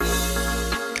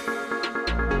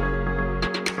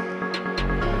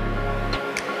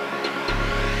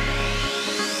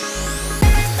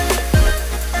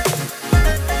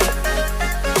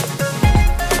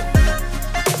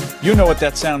You know what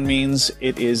that sound means.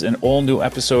 It is an all-new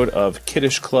episode of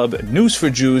Kiddush Club News for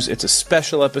Jews. It's a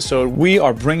special episode. We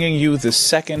are bringing you the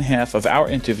second half of our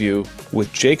interview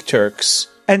with Jake Turx.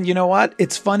 And you know what?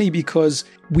 It's funny because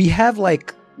we have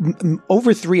like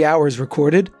over 3 hours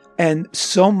recorded, and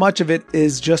so much of it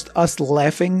is just us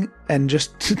laughing and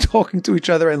just talking to each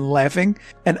other and laughing.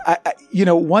 And I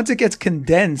once it gets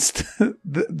condensed,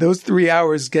 those 3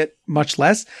 hours get much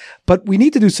less. But we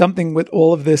need to do something with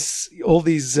all of this, all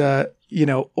these,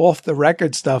 off the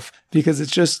record stuff, because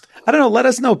it's just, I don't know. Let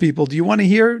us know, people. Do you want to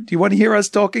hear us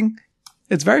talking?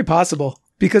 It's very possible,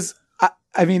 because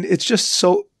I mean, it's just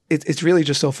so, it's really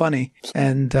just so funny,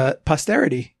 and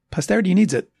posterity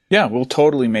needs it. Yeah, we'll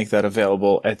totally make that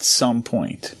available at some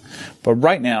point. But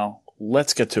right now,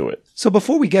 let's get to it. So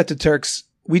before we get to Turx,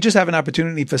 we just have an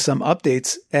opportunity for some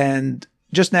updates. And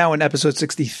just now in episode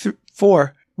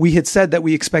 64, we had said that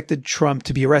we expected Trump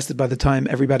to be arrested by the time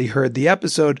everybody heard the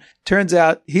episode. Turns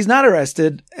out he's not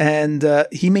arrested, and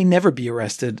he may never be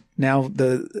arrested. Now,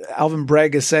 Alvin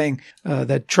Bragg is saying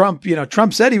that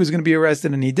Trump said he was going to be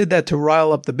arrested, and he did that to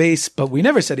rile up the base, but we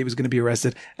never said he was going to be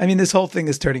arrested. I mean, this whole thing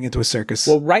is turning into a circus.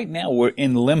 Well, right now we're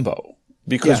in limbo,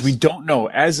 because we don't know.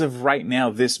 As of right now,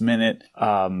 this minute,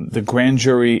 the grand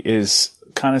jury is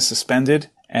kind of suspended,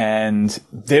 and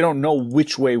they don't know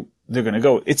which way they're going to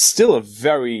go. It's still a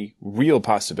very real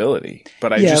possibility,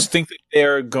 but I just think that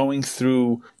they're going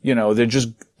through,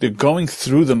 they're going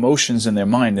through the motions in their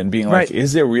mind and being like,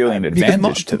 is there really an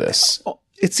advantage to this?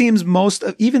 It seems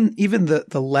even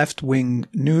the left-wing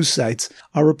news sites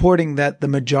are reporting that the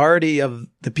majority of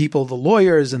the people, the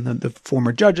lawyers and the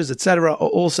former judges, et cetera, are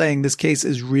all saying this case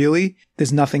is really,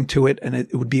 there's nothing to it, and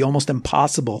it would be almost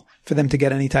impossible for them to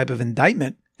get any type of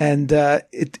indictment. And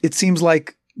it seems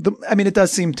like, it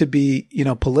does seem to be,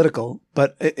 political,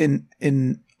 but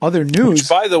in other news, which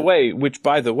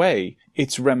by the way,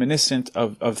 it's reminiscent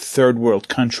of third world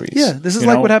countries. Yeah, this is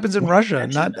like what happens in Russia.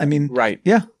 Right.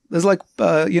 Yeah, there's like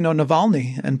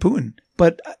Navalny and Putin.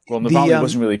 But Navalny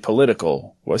wasn't really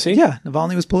political, was he? Yeah,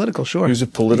 Navalny was political. Sure, he was a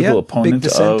political opponent, big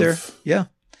dissenter. Yeah,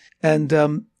 and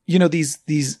the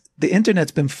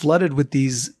internet's been flooded with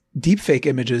these deepfake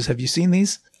images. Have you seen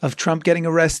these of Trump getting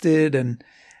arrested and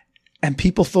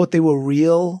people thought they were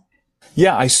real?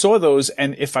 Yeah, I saw those,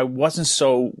 and if I wasn't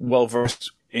so well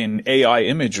versed in AI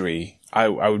imagery, I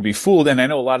would be fooled, and I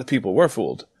know a lot of people were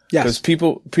fooled. Yes. Because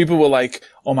people were like,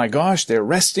 "Oh my gosh, they're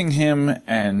arresting him,"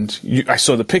 and I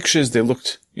saw the pictures. They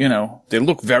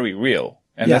look very real,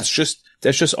 and that's just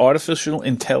artificial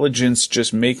intelligence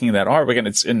just making that artwork,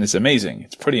 and it's amazing.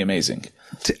 It's pretty amazing.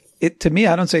 To me,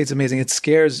 I don't say it's amazing. It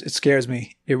scares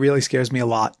me. It really scares me a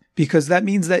lot, because that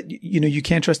means that, you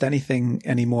can't trust anything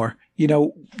anymore.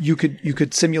 You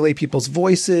could simulate people's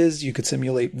voices. You could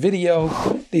simulate video.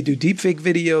 They do deepfake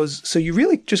videos. So you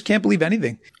really just can't believe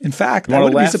anything. In fact, I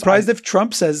wouldn't be surprised if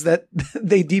Trump says that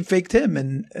they deepfaked him,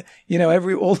 and,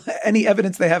 any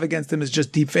evidence they have against him is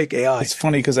just deepfake AI. It's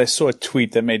funny because I saw a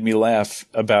tweet that made me laugh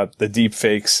about the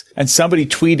deepfakes, and somebody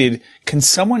tweeted, "Can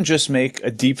someone just make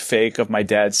a deepfake of my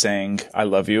dad saying, 'I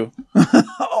love you'?"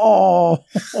 Oh,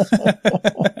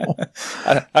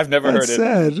 I've never heard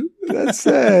it. That's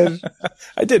sad.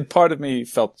 I did. Part of me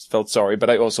felt sorry, but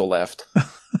I also laughed.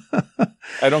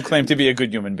 I don't claim to be a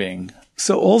good human being.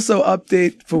 So also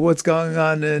update for what's going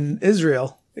on in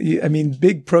Israel.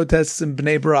 Big protests in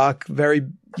Bnei Brak. Very,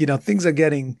 things are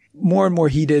getting more and more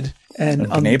heated. And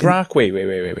Bnei Brak? Wait.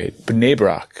 Bnei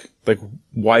Brak. Like,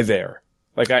 why there?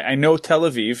 Like, I know Tel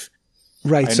Aviv.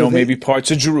 Right. I know maybe parts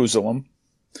of Jerusalem.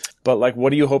 But, like,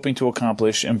 what are you hoping to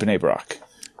accomplish in Bnei Brak?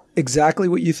 Exactly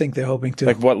what you think they're hoping to.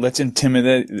 Like what? Let's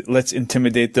intimidate the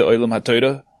Olam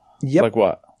HaTorah? Yep. Like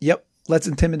what? Yep. Let's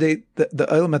intimidate the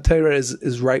Olam HaTorah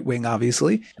is right wing,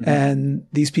 obviously. Mm-hmm. And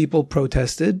these people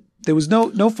protested. There was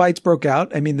no fights broke out.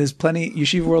 There's plenty,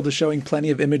 Yeshiva World is showing plenty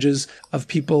of images of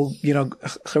people,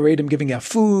 Haredim giving out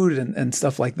food and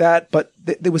stuff like that. But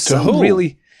there was some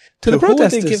really, to the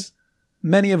protesters.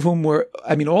 Many of whom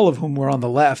all of whom were on the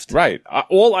left. Right.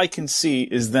 All I can see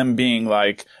is them being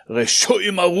like,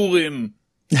 Reshoim Arurim.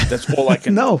 That's all I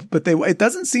can. No, but it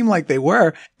doesn't seem like they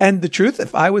were. And the truth,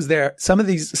 if I was there, some of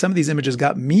these images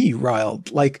got me riled.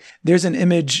 Like, there's an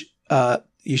image,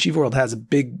 Yeshiva World has a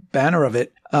big banner of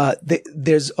it.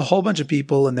 There's a whole bunch of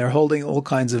people, and they're holding all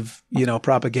kinds of,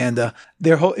 propaganda.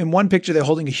 In one picture, they're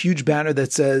holding a huge banner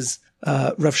that says,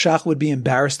 Rav Shach would be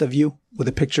embarrassed of you, with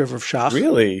a picture of Rav Shach.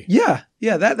 Really? Yeah.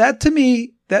 That to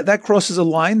me, that crosses a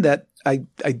line that I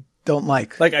don't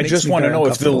like. Like, I just want to know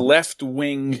if the left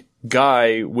wing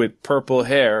guy with purple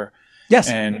hair, yes,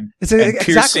 and piercings,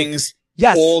 exactly.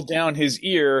 Yes. all down his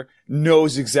ear,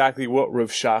 knows exactly what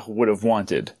Rav Shach would have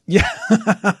wanted. Yeah.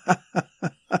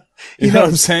 You know what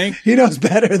I'm saying? He knows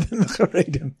better than the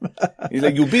Haredim. He's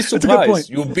like, you'll be surprised.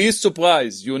 You'll be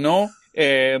surprised, you know?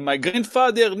 My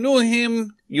grandfather knew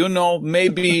him, you know,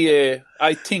 maybe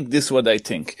I think this is what I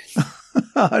think.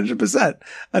 100%.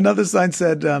 Another sign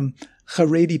said,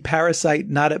 Haredi parasite,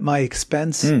 not at my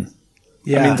expense.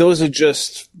 Yeah. I mean, those are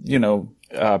just, you know,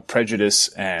 prejudice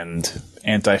and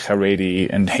anti-Haredi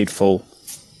and hateful.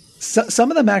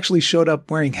 Some of them actually showed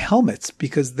up wearing helmets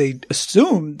because they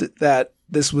assumed that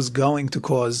this was going to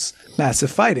cause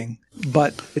massive fighting,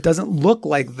 but it doesn't look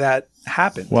like that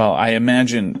happened. Well, I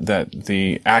imagine that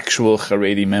the actual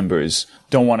Haredi members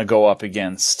don't want to go up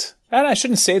against, and I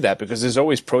shouldn't say that because there's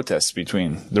always protests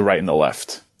between the right and the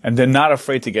left, and they're not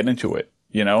afraid to get into it.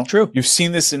 You know? True. You've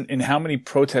seen this in how many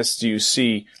protests do you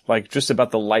see, like just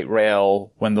about the light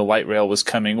rail, when the light rail was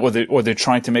coming, or they're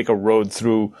trying to make a road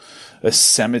through a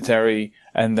cemetery,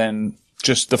 and then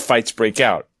just the fights break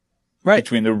out. Right.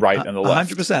 Between the right and the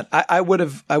left. 100%. I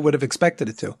would have expected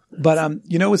it to. But,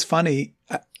 you know, what's funny?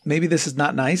 Maybe this is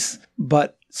not nice,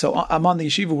 but so I'm on the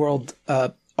Yeshiva World,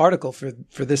 article for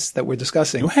this that we're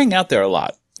discussing. You hang out there a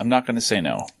lot. I'm not going to say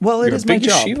no. Well, it is my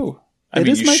job.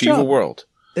 Yeshiva World.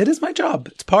 It is my job.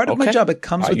 It's part of my job. It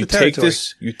comes with the territory.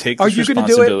 You take this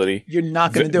responsibility. You're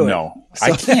not going to do it. No,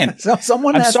 I can't. So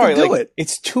someone has to do it.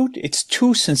 It's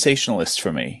too sensationalist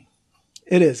for me.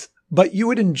 It is. But you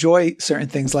would enjoy certain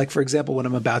things. Like, for example, what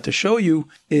I'm about to show you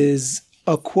is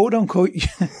a quote unquote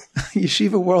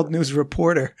Yeshiva World News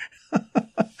reporter.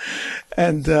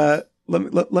 And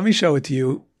let me show it to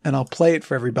you and I'll play it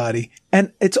for everybody.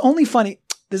 And it's only funny.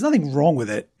 There's nothing wrong with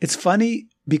it. It's funny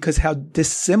because how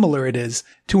dissimilar it is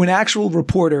to an actual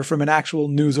reporter from an actual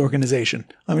news organization.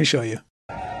 Let me show you.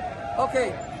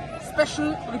 Okay,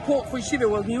 special report for Yeshiva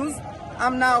World News.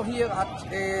 I'm now here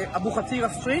at Abu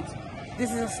Khatira Street.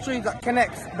 This is a street that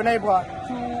connects Bnei Brak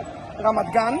to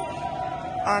Ramat Gan.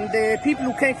 And the people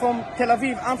who came from Tel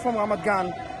Aviv and from Ramat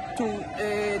Gan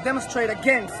to demonstrate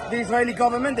against the Israeli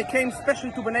government, they came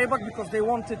especially to Bnei Brak because they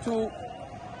wanted to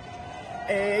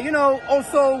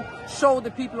also show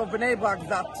the people of Bnei Brak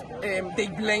that they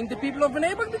blame the people of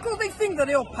Bnei Brak because they think that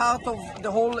they are part of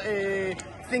the whole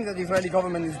thing that the Israeli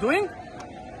government is doing.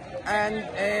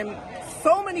 And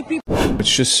so many people...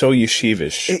 It's just so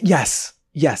yeshivish.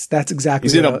 Yes, that's exactly.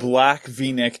 He's in a black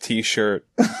V-neck T-shirt,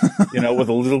 with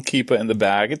a little kippah in the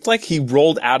bag. It's like he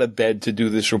rolled out of bed to do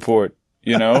this report.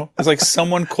 It's like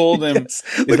someone called him. Yes.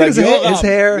 Look at his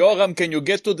hair. Yoram, can you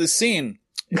get to the scene?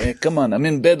 Come on, I'm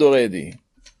in bed already.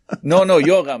 No,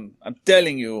 Yoram, I'm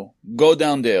telling you, go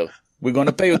down there. We're going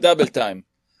to pay you double time.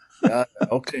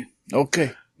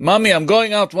 Okay. Mommy, I'm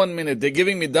going out 1 minute. They're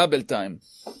giving me double time.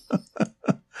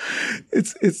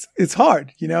 It's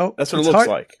hard, That's what it looks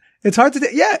like. It's hard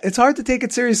it's hard to take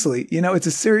it seriously. It's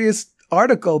a serious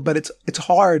article, but it's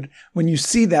hard when you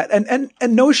see that and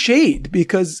no shade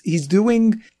because he's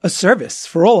doing a service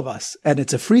for all of us and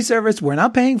it's a free service. We're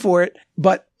not paying for it,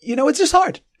 but it's just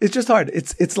hard. It's just hard.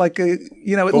 It's like it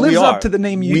lives up to the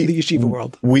name the Yeshiva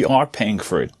World. We are paying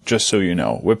for it, just so you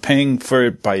know. We're paying for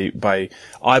it by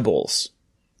eyeballs.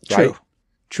 Right?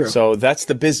 True. So that's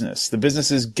the business. The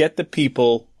business is get the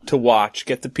people to watch,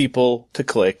 get the people to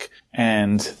click,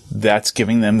 and that's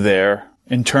giving them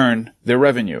in turn, their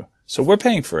revenue. So we're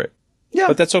paying for it. Yeah.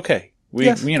 But that's okay.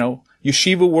 Yes.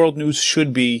 Yeshiva World News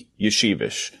should be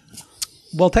yeshivish.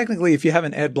 Well, technically, if you have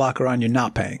an ad blocker on, you're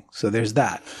not paying. So there's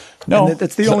that. No, and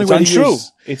that's the only way untrue. to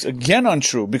use. It's again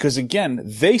untrue because again,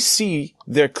 they see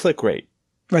their click rate.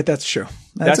 Right. That's true.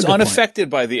 That's unaffected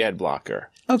by the ad blocker.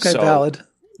 Okay. So,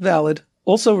 valid.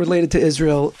 Also related to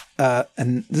Israel,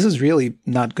 and this is really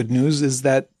not good news, is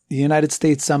that the United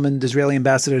States summoned Israeli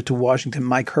ambassador to Washington,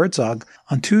 Mike Herzog,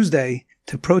 on Tuesday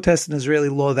to protest an Israeli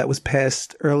law that was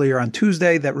passed earlier on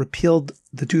Tuesday that repealed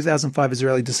the 2005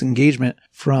 Israeli disengagement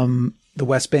from the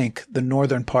West Bank, the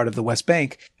northern part of the West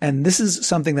Bank. And this is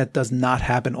something that does not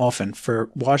happen often.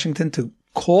 For Washington to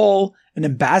call an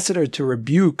ambassador to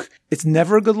rebuke, it's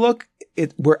never a good look.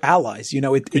 We're allies.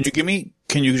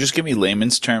 Can you just give me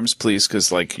layman's terms, please?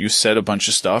 Because you said a bunch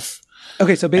of stuff.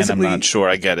 Okay, so basically, and I'm not sure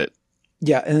I get it.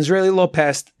 Yeah, an Israeli law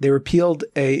passed. They repealed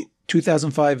a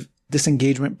 2005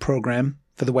 disengagement program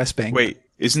for the West Bank. Wait,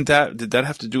 did that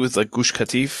have to do with Gush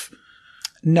Katif?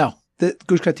 No, the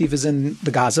Gush Katif is in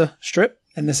the Gaza Strip,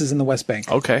 and this is in the West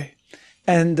Bank. Okay.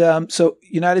 And so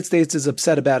United States is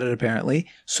upset about it, apparently.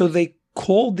 So they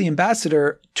called the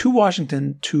ambassador to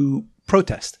Washington to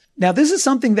protest. Now, this is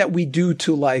something that we do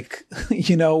to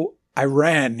I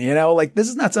Iran, like this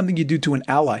is not something you do to an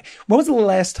ally. When was the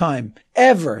last time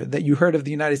ever that you heard of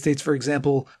the United States, for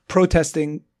example,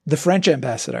 protesting the French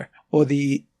ambassador or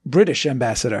the British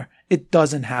ambassador? It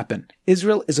doesn't happen.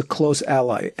 Israel is a close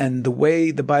ally, and the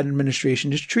way the Biden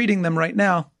administration is treating them right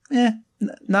now,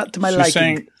 not to my liking. You're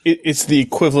saying it's the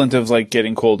equivalent of like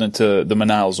getting called into the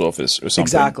Manal's office or something.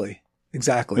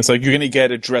 Exactly. It's like you're going to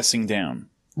get a dressing down.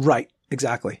 Right.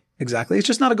 Exactly. It's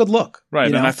just not a good look. Right.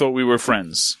 And I thought we were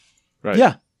friends. Right.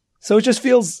 Yeah. So it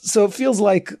feels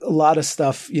like a lot of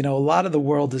stuff, a lot of the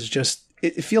world is just,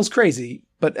 it feels crazy.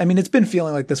 But I mean, it's been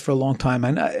feeling like this for a long time.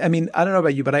 And I mean, I don't know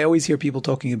about you, but I always hear people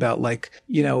talking about like,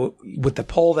 with the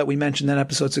poll that we mentioned in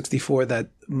episode 64, that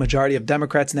majority of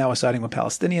Democrats now are siding with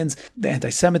Palestinians. The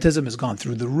anti-Semitism has gone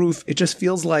through the roof. It just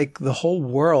feels like the whole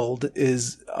world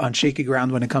is on shaky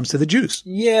ground when it comes to the Jews.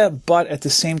 Yeah, but at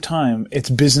the same time, it's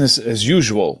business as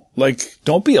usual. Like,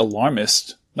 don't be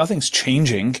alarmist. Nothing's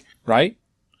changing, right?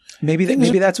 Maybe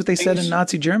that's what they said in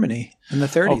Nazi Germany in the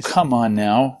 30s. Oh, come on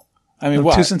now. I mean,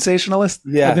 what? Too sensationalist?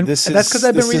 Yeah, that's because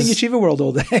I've been reading Yeshiva World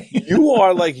all day. You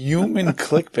are like human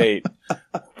clickbait.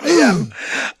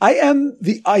 I am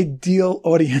the ideal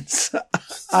audience.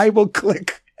 I will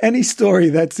click any story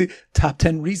that's the top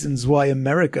 10 reasons why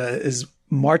America is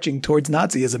marching towards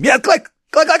Nazism. Yeah, click.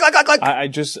 I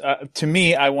just, to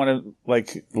me, I want to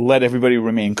like let everybody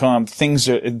remain calm.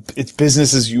 It's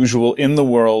business as usual in the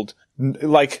world.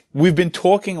 Like we've been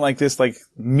talking like this, like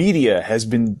media has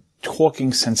been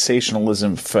talking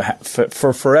sensationalism for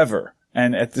forever.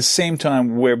 And at the same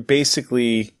time, we're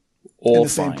basically all in the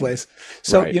same place.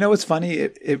 So, right. What's funny?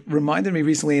 It reminded me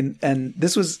recently, and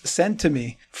this was sent to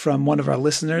me from one of our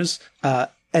listeners.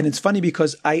 And it's funny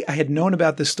because I had known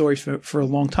about this story for a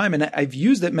long time, and I've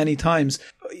used it many times.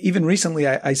 Even recently,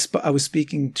 I was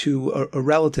speaking to a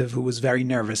relative who was very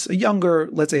nervous, a younger,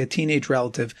 let's say a teenage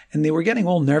relative, and they were getting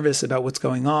all nervous about what's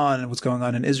going on and what's going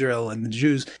on in Israel and the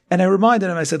Jews. And I reminded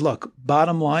him, I said, look,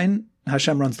 bottom line,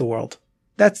 Hashem runs the world.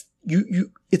 That's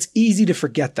it's easy to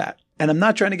forget that. And I'm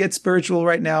not trying to get spiritual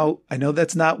right now. I know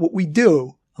that's not what we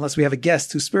do unless we have a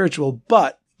guest who's spiritual,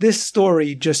 but this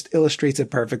story just illustrates it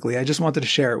perfectly. I just wanted to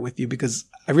share it with you because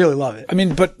I really love it. I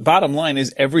mean, but bottom line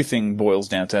is everything boils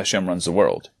down to Hashem runs the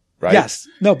world, right? Yes.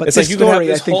 No, but this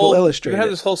story I think will illustrate it. You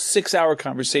have this whole 6-hour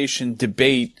conversation,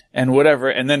 debate, and whatever,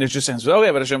 and then it just ends with, oh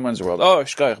yeah, but Hashem runs the world. Oh,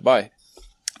 shkayach, bye.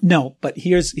 No, but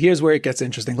here's where it gets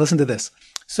interesting. Listen to this.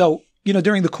 So,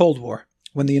 during the Cold War,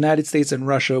 when the United States and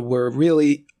Russia were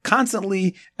really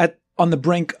constantly on the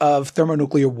brink of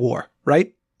thermonuclear war,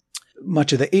 right?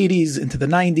 Much of the 80s into the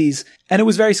 90s. And it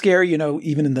was very scary,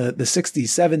 even in the 60s,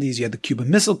 70s, you had the Cuban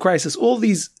Missile Crisis, all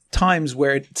these times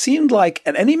where it seemed like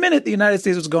at any minute the United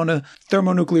States was going to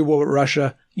thermonuclear war with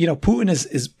Russia. Putin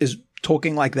is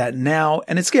talking like that now,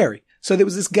 and it's scary. So there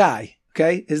was this guy,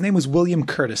 okay? His name was William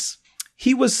Curtis.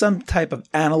 He was some type of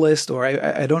analyst, or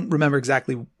I don't remember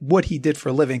exactly what he did for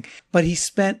a living, but he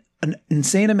spent an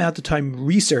insane amount of time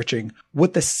researching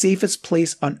what the safest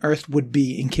place on Earth would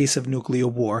be in case of nuclear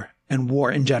war and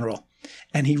war in general.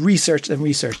 And he researched and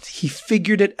researched. He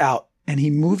figured it out, and he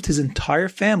moved his entire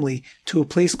family to a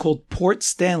place called Port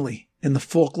Stanley in the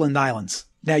Falkland Islands.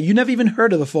 Now, you never even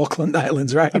heard of the Falkland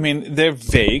Islands, right? I mean, they're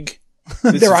vague.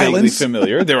 They're islands.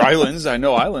 Familiar. They're islands. I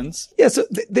know islands. Yeah, so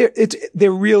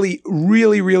they're really,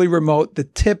 really, really remote.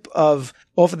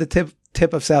 Off of the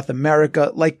tip of South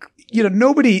America. Like,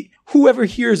 nobody, whoever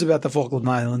hears about the Falkland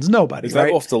Islands, nobody. Is that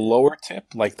right? off the lower tip,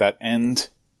 like that end?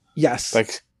 Yes.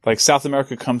 Like South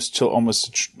America comes to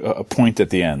almost a point at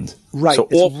the end. Right. So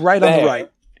it's right on the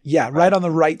right. Yeah, right on the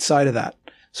right side of that.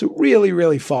 So really,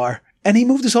 really far. And he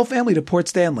moved his whole family to Port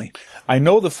Stanley. I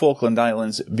know the Falkland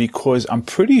Islands because I'm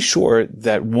pretty sure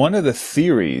that one of the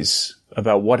theories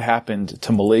about what happened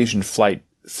to Malaysian Flight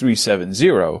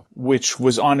 370, which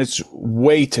was on its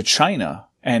way to China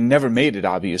and never made it,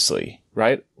 obviously,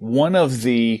 right? One of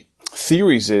the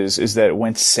theories is that it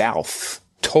went south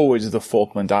towards the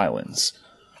Falkland Islands.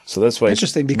 So that's why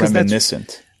interesting, it's because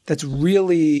reminiscent. That's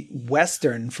really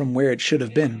western from where it should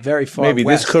have been, very far Maybe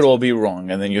west. This could all be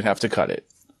wrong, and then you'd have to cut it.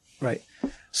 Right.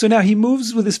 So now he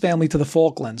moves with his family to the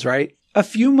Falklands, right? A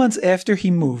few months after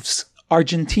he moves,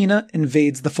 Argentina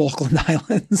invades the Falkland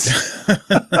Islands,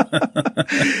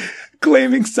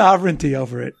 claiming sovereignty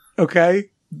over it,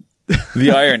 okay?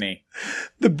 The irony.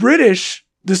 The British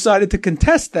decided to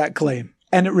contest that claim,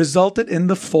 and it resulted in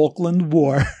the Falkland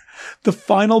War. The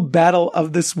final battle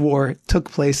of this war took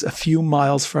place a few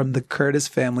miles from the Curtis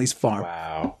family's farm.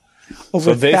 Wow.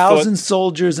 Over 1,000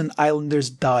 soldiers and islanders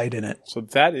died in it. So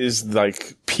that is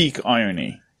like peak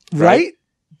irony. Right?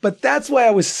 But that's why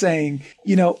I was saying,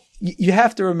 you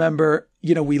have to remember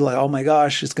we like, oh my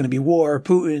gosh, it's going to be war,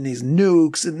 Putin, these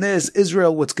nukes and this,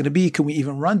 Israel, what's going to be? Can we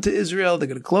even run to Israel? They're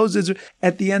going to close Israel.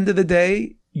 At the end of the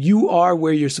day, you are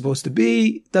where you're supposed to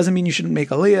be. Doesn't mean you shouldn't make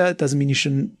aliyah. Doesn't mean you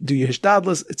shouldn't do your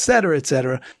hishtadlus, etc.,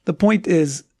 etc. The point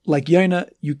is, like Yonah,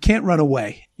 you can't run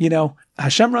away.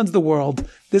 Hashem runs the world.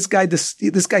 This guy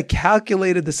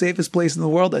calculated the safest place in the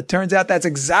world. It turns out that's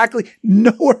exactly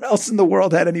nowhere else in the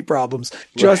world had any problems.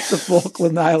 Just the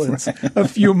Falkland Islands a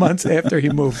few months after he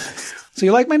moved. So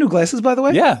you like my new glasses, by the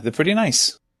way? Yeah, they're pretty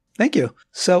nice. Thank you.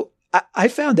 So I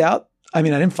found out, I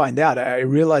didn't find out. I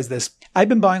realized this. I've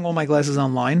been buying all my glasses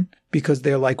online because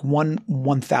they're like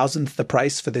 1/1000th the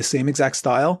price for the same exact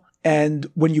style. And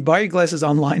when you buy your glasses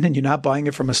online and you're not buying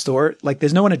it from a store, like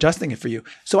there's no one adjusting it for you.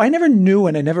 So I never knew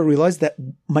and I never realized that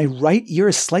my right ear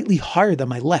is slightly higher than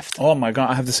my left. Oh my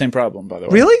God. I have the same problem, by the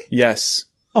way. Really? Yes.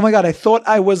 Oh my God. I thought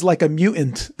I was like a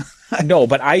mutant. No,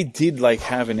 but I did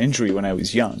have an injury when I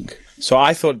was young. So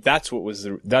I thought that's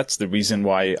the reason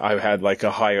why I had like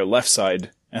a higher left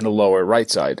side and a lower right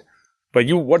side. But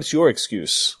what's your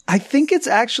excuse? I think it's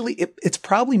actually, it's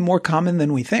probably more common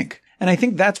than we think. And I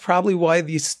think that's probably why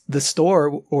the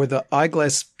store or the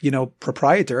eyeglass,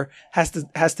 proprietor has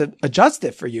to adjust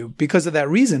it for you because of that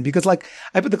reason. Because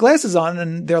I put the glasses on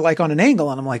and they're like on an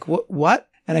angle and I'm like, what?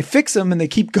 And I fix them and they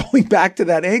keep going back to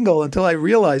that angle until I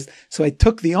realized. So I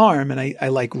took the arm and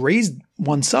I raised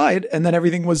one side and then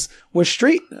everything was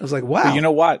straight. I was like, wow. But you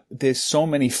know what? There's so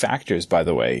many factors, by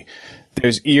the way.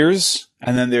 There's ears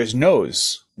and then there's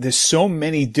nose. There's so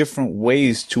many different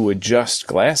ways to adjust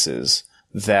glasses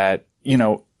that,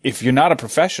 if you're not a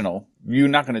professional, you're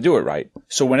not going to do it right.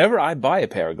 So whenever I buy a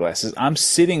pair of glasses, I'm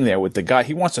sitting there with the guy.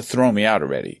 He wants to throw me out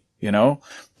already,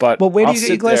 But where do you get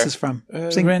your glasses from?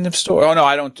 Random store. Oh no,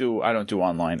 I don't do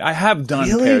online. I have done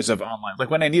pairs of online.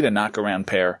 Like when I need a knockaround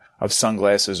pair of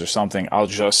sunglasses or something, I'll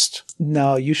just.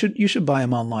 No, you should buy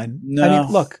them online. No.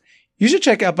 Look. You should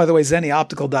check out, by the way,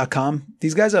 ZennyOptical.com.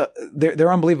 These guys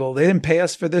they're unbelievable. They didn't pay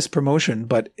us for this promotion,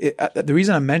 but the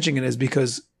reason I'm mentioning it is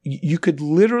because you could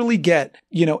literally get,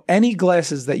 any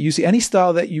glasses that you see, any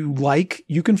style that you like,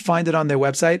 you can find it on their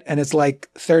website and it's like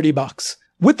 $30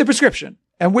 with the prescription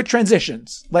and with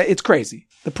transitions. Like it's crazy.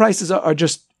 The prices are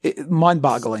just mind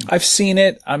boggling. I've seen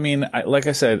it. Like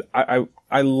I said,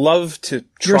 I love to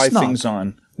try things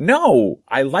on. No,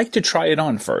 I like to try it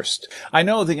on first. I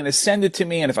know they're going to send it to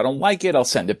me, and if I don't like it, I'll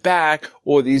send it back.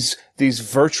 Or these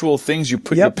virtual things you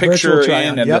put your picture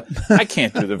in, and I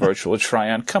can't do the virtual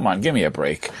try-on. Come on, give me a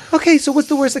break. Okay, so what's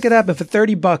the worst that could happen? For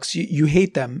 $30, you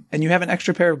hate them, and you have an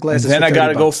extra pair of glasses. And then I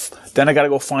gotta go. Then I gotta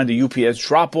go find a UPS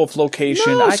drop-off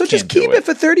location. No, so just keep it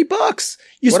for $30.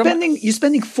 You're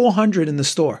spending $400 in the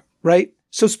store, right?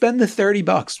 So spend the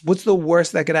 $30. What's the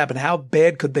worst that could happen? How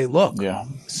bad could they look? Yeah.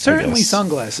 Certainly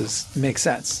sunglasses make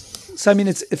sense. So,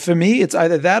 it's for me, it's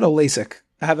either that or LASIK.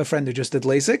 I have a friend who just did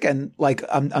LASIK and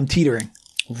I'm teetering.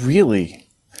 Really?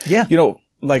 Yeah.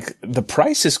 The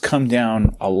price has come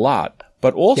down a lot,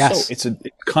 but also it's a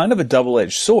kind of a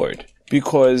double-edged sword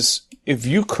because if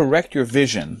you correct your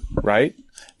vision, right,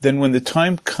 then when the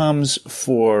time comes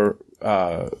for,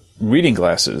 reading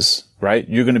glasses, right?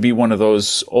 You're going to be one of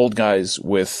those old guys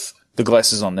with the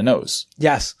glasses on the nose.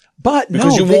 Yes. But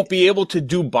because you won't be able to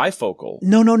do bifocal.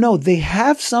 No. They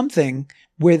have something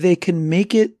where they can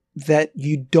make it that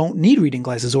you don't need reading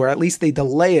glasses, or at least they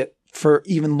delay it for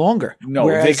even longer. No,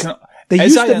 they can. They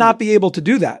used to not be able to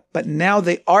do that, but now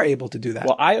they are able to do that.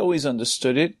 Well, I always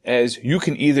understood it as you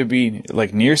can either be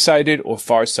nearsighted or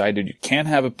farsighted. You can't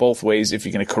have it both ways. If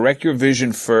you're going to correct your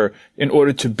vision in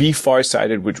order to be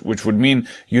farsighted, which would mean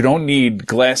you don't need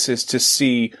glasses to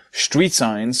see street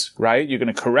signs, right? You're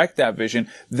going to correct that vision.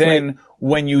 Then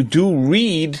when you do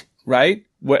read, right?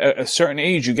 A certain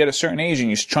age, you get a certain age and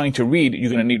you're trying to read, you're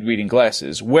going to need reading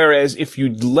glasses. Whereas if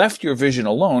you left your vision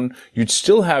alone, you'd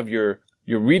still have your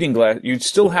reading glass, you'd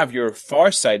still have your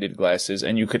far-sighted glasses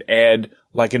and you could add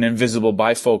an invisible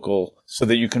bifocal so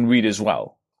that you can read as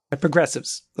well.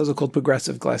 Progressives. Those are called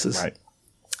progressive glasses. Right.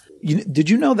 Did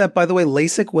you know that, by the way,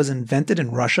 LASIK was invented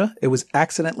in Russia? It was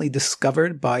accidentally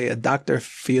discovered by a Dr.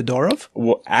 Fyodorov.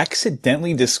 Well,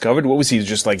 accidentally discovered? What was he,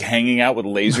 just hanging out with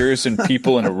lasers and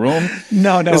people in a room?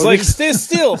 No. It's stay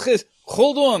still.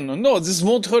 Hold on. No, this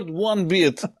won't hurt one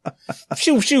bit.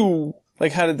 Shoo, shoo.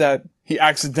 How did that? He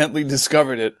accidentally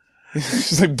discovered it.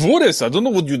 He's like, Boris, I don't know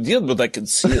what you did, but I can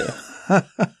see it.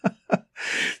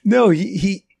 No,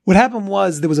 he what happened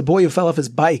was there was a boy who fell off his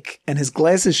bike and his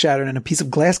glasses shattered and a piece of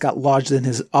glass got lodged in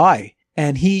his eye,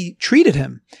 and he treated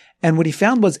him. And what he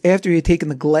found was after he had taken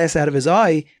the glass out of his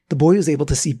eye, the boy was able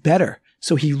to see better.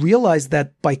 So he realized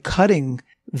that by cutting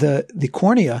the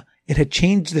cornea, it had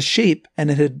changed the shape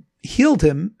and it had healed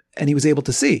him and he was able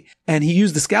to see. And he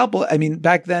used the scalpel. I mean,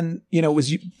 back then, it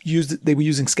was used, they were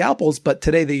using scalpels, but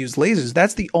today they use lasers.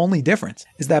 That's the only difference,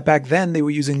 is that back then they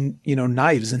were using,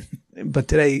 knives, but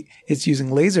today it's using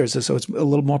lasers. So it's a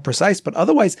little more precise. But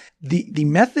otherwise, the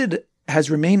method has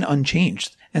remained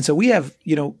unchanged. And so we have,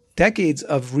 decades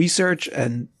of research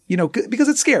and, because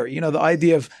it's scary, the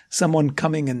idea of someone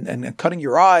coming and cutting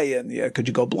your eye and could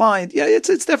you go blind? Yeah,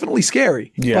 it's definitely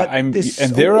scary. Yeah, but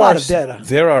there are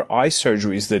eye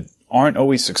surgeries that aren't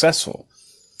always successful.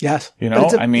 Yes,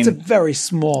 it's a very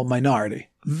small minority.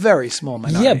 Very small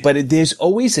minority. Yeah, but there's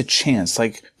always a chance.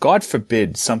 Like, God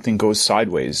forbid something goes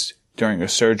sideways during a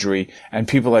surgery and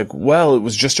people are like, well, it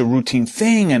was just a routine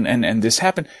thing and this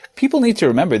happened. People need to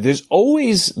remember there's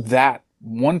always that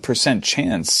 1%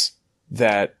 chance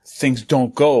that things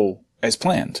don't go as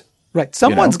planned. Right.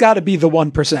 Someone's got to be the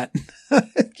 1%.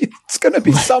 It's going to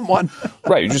be someone.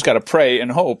 Right. You just got to pray and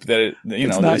hope that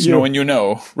it's no one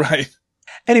Right.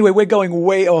 Anyway, we're going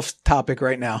way off topic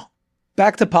right now.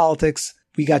 Back to politics.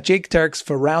 We got Jake Turx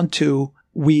for round 2.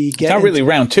 It's not really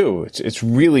round 2. It's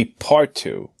really part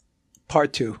 2.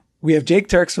 Part 2. We have Jake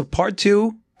Turx for part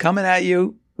 2 coming at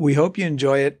you. We hope you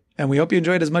enjoy it, and we hope you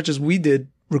enjoy it as much as we did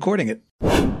recording it.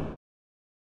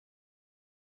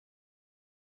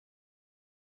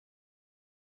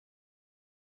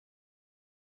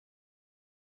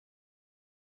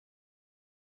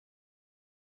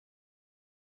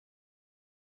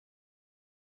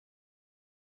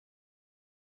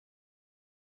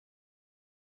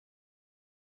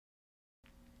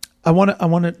 I want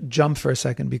to jump for a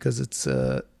second because it's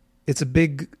a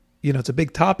big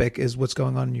topic, is what's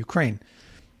going on in Ukraine.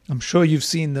 I'm sure you've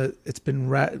seen it's been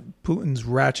Putin's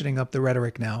ratcheting up the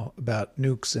rhetoric now about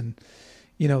nukes,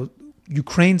 and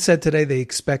Ukraine said today they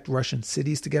expect Russian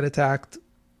cities to get attacked.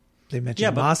 They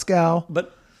mentioned Moscow.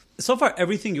 But so far,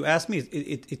 everything you asked me,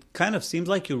 it kind of seems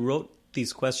like you wrote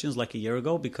these questions like a year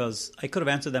ago, because I could have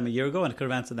answered them a year ago and I could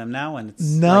have answered them now, and it's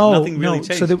nothing really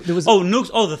changed. So there was nukes.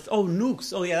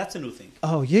 Nukes. Oh yeah, that's a new thing.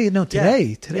 Oh yeah,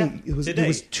 today it was there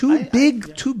was two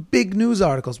big news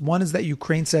articles. One is that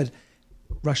Ukraine said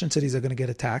Russian cities are going to get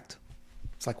attacked.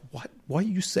 It's like, what? Why are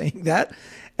you saying that?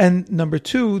 And number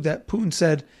 2, that Putin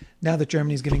said now that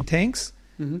Germany's getting tanks,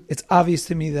 it's obvious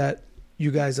to me that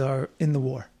you guys are in the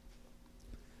war.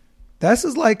 This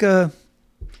is like a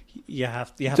You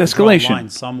have to draw a line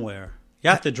somewhere. You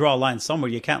have to draw a line somewhere.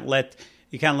 You can't let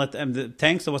the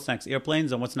tanks. And what's next?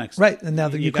 Airplanes. And what's next? Right. And now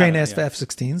the Ukraine asked for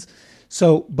F-16s.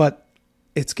 So, but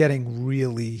it's getting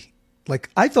really, like,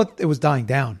 I thought it was dying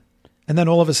down, and then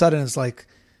all of a sudden it's like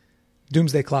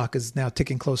doomsday clock is now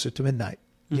ticking closer to midnight.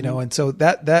 And so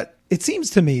that it seems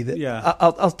to me that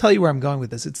I'll tell you where I'm going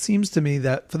with this. It seems to me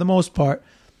that for the most part,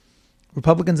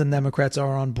 Republicans and Democrats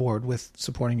are on board with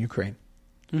supporting Ukraine.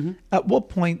 At what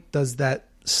point does that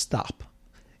stop?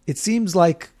 It seems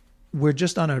like we're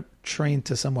just on a train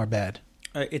to somewhere bad.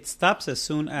 It stops as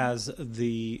soon as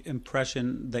the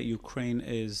impression that Ukraine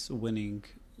is winning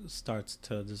starts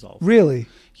to dissolve. Really?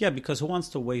 Yeah, because who wants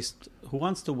to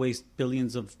waste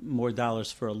billions of more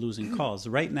dollars for a losing cause?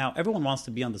 Right now, everyone wants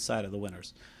to be on the side of the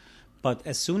winners. But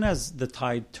as soon as the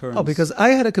tide turns... Oh, because I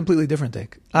had a completely different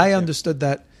take. I understood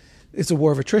that it's a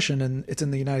war of attrition and it's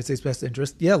in the United States' best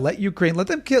interest. Yeah, let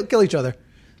them kill each other.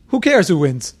 Who cares who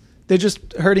wins? They're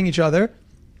just hurting each other.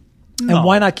 No. And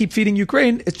why not keep feeding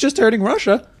Ukraine? It's just hurting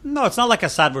Russia. No, it's not like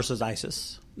Assad versus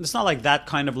ISIS. It's not like that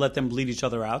kind of let them bleed each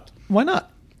other out. Why not?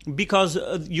 Because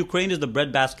Ukraine is the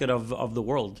breadbasket of the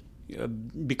world.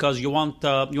 Because you want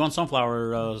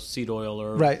sunflower seed oil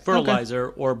or fertilizer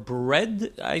or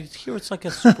bread. I hear it's like a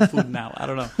superfood now. I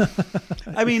don't know.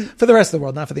 I mean, for the rest of the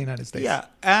world, not for the United States. Yeah,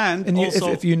 and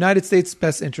also, if United States'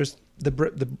 best interest,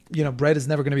 bread is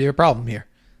never going to be a problem here.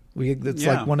 It's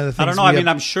like one of the things. I don't know. I mean,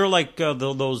 I'm sure like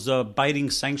those biting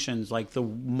sanctions, like the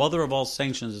mother of all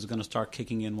sanctions, is going to start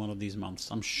kicking in one of these months.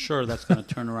 I'm sure that's going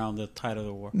to turn around the tide of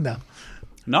the war.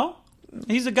 No.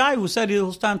 He's a guy who said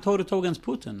he'll stand toe-to-toe against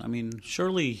Putin. I mean,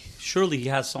 surely he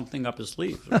has something up his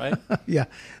sleeve, right? Yeah.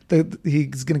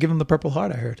 He's going to give him the Purple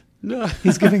Heart, I heard. No.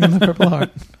 He's giving him the Purple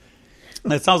Heart.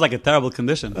 That sounds like a terrible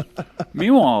condition.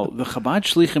 Meanwhile, the Chabad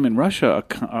Shlichim in Russia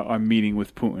are meeting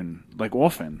with Putin, like,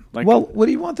 often. Like, well, what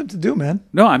do you want them to do, man?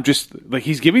 No, I'm just, like,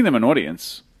 he's giving them an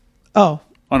audience. Oh.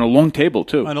 On a long table,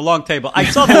 too. On a long table. I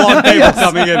saw the long table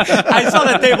coming in. I saw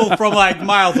the table from, like,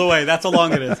 miles away. That's how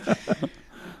long it is.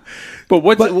 But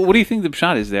what do you think the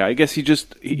pshat is there? I guess he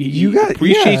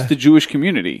appreciates the Jewish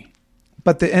community.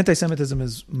 But the anti-Semitism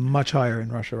is much higher in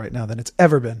Russia right now than it's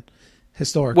ever been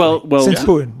historically. Well, since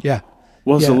Putin,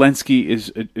 Well, Zelensky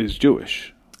is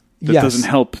Jewish. That doesn't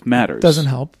help matters. Doesn't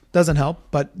help.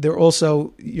 But they're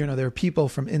also, there are people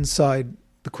from inside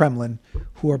the Kremlin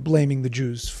who are blaming the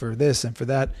Jews for this and for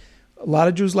that. A lot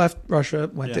of Jews left Russia,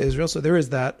 went to Israel, so there is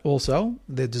that also,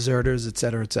 the deserters, et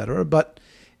cetera, et cetera. But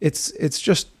it's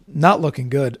just not looking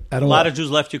good at all. A lot of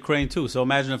Jews left Ukraine too. So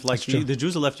imagine if the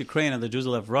Jews who left Ukraine and the Jews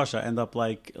who left Russia end up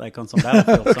like on some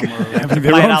battlefield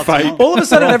somewhere. All of a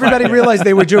sudden, everybody realized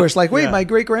they were Jewish. Like, wait, my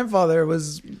great grandfather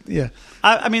was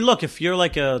I mean, look, if you're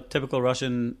like a typical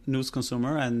Russian news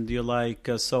consumer and you're like,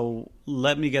 so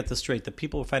let me get this straight: the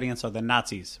people we're fighting against are the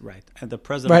Nazis, right? And the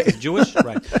president is Jewish,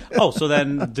 right? Oh, so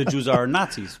then the Jews are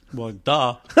Nazis. Well,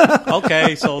 duh.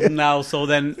 Okay,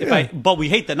 but we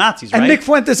hate the Nazis, right? And Nick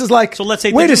Fuentes is like, so let's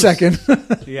say, wait a second.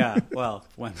 Yeah, well,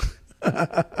 when.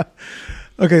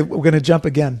 Okay, we're going to jump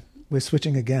again. We're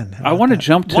switching again. I want to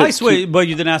jump to... Why switch? But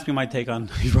you didn't ask me my take on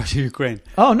Russia, Ukraine.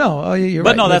 Oh, no. Oh, you're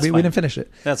but right. No, that's fine. We didn't finish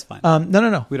it. That's fine.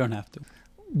 No. We don't have to.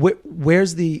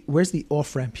 Where's the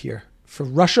off-ramp here? For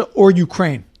Russia or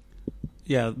Ukraine?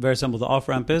 Yeah, very simple. The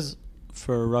off-ramp is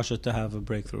for Russia to have a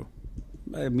breakthrough.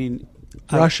 I mean...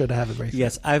 Russia to have a breakthrough.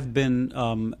 Yes, I've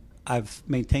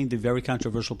maintained a very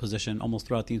controversial position almost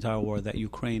throughout the entire war that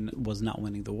Ukraine was not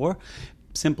winning the war,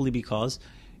 simply because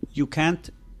you can't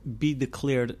be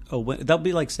declared a win. That would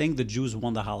be like saying the Jews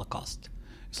won the Holocaust.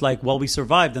 It's like, well, we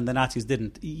survived and the Nazis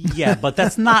didn't. Yeah, but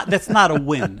that's not a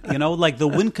win. You know, like the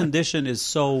win condition is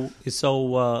so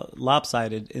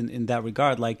lopsided in that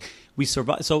regard. Like we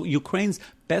survive. So Ukraine's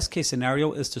best case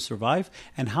scenario is to survive.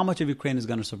 And how much of Ukraine is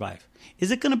going to survive?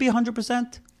 Is it going to be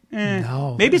 100%?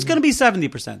 No. Maybe it's going to be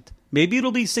 70%. Maybe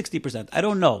it'll be 60%. I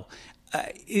don't know.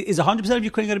 Is 100% of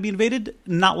Ukraine going to be invaded?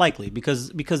 Not likely,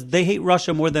 because they hate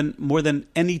Russia more than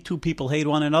any two people hate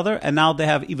one another, and now they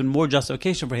have even more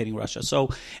justification for hating Russia. So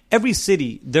every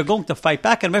city, they're going to fight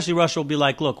back, and eventually Russia will be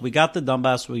like, look, we got the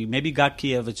Donbass, we maybe got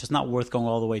Kiev, it's just not worth going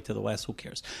all the way to the west, who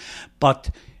cares? But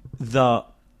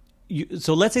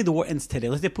so let's say the war ends today.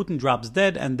 Let's say Putin drops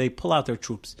dead and they pull out their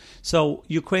troops. So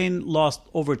Ukraine lost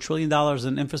over $1 trillion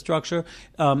in infrastructure.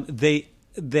 They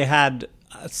had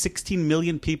 16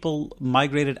 million people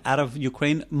migrated out of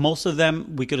Ukraine. Most of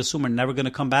them, we could assume, are never going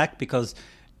to come back because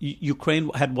Ukraine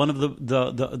had one of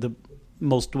the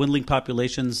most dwindling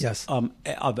populations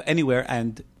of anywhere,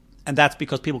 and that's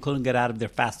because people couldn't get out of there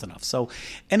fast enough. So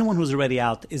anyone who's already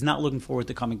out is not looking forward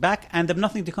to coming back, and they have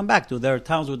nothing to come back to. Their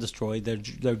towns were destroyed,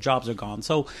 their jobs are gone.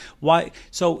 So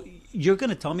you're going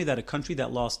to tell me that a country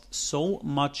that lost so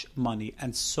much money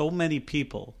and so many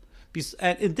people, in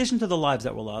addition to the lives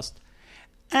that were lost,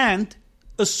 and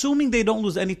assuming they don't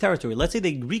lose any territory, let's say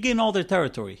they regain all their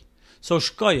territory. So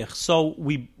shkoyach, so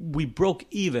we broke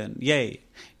even, yay.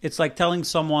 It's like telling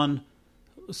someone's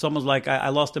like, I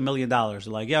lost $1 million.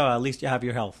 Like, yeah, well, at least you have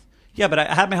your health. Yeah, but I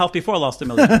had my health before I lost $1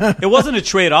 million. It wasn't a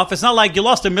trade-off. It's not like you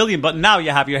lost $1 million, but now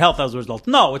you have your health as a result.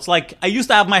 No, it's like I used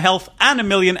to have my health and $1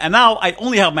 million, and now I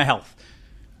only have my health.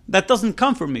 That doesn't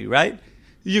come from me, right?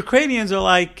 The Ukrainians are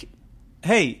like,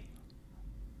 hey,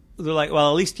 they're like, well,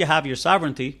 at least you have your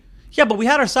sovereignty. Yeah, but we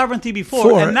had our sovereignty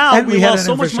before, and now we lost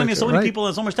so much money and so many people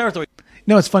and so much territory.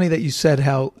 No, it's funny that you said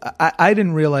how I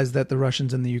didn't realize that the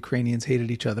Russians and the Ukrainians hated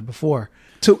each other before.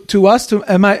 To us,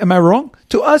 am I wrong?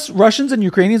 To us, Russians and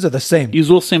Ukrainians are the same.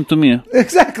 It's all same to me.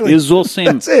 Exactly. It's all same.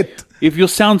 That's it. If you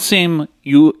sound same,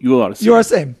 you are same. You are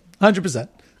same, 100%.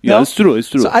 Yeah, no? It's true. It's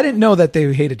true. So I didn't know that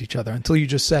they hated each other until you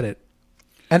just said it,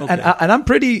 and I'm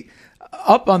pretty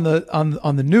up on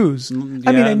the news. I mean,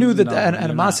 I knew the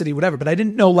animosity, whatever, but I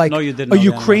didn't know a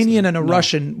Ukrainian and a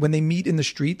Russian, when they meet in the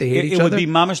street, they hate each other. It would be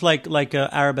mamish like an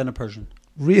Arab and a Persian.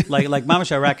 Really? Like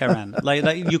mamish Iraq, Iran.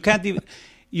 Like you can't even.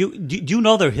 Do you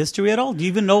know their history at all? Do you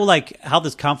even know like how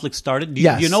this conflict started? Do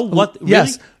you know what? Really?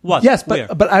 Yes. What? Yes, Where?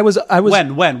 but I was.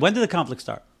 When did the conflict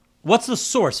start? What's the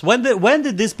source? When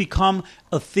did this become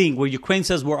a thing where Ukraine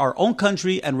says we're our own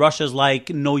country and Russia's like,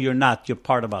 no, you're not. You're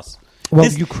part of us. Well,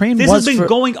 Ukraine this has been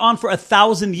going on for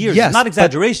 1,000 years. Yes, it's not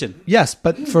exaggeration.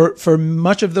 But for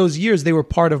much of those years, they were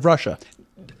part of Russia.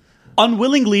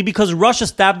 Unwillingly, because Russia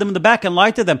stabbed them in the back and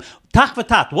lied to them.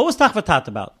 Tachvatat. What was Tachvatat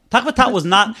about? Tachvatat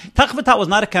was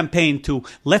not a campaign to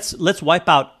let's wipe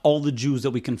out all the Jews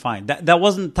that we can find. That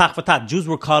wasn't Tachvatat. Jews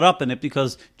were caught up in it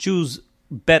because Jews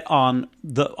bet on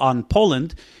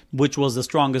Poland, which was the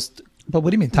strongest. But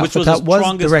what do you mean? Which was the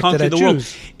strongest country in the world.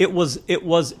 Jews. It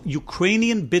was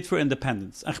Ukrainian bid for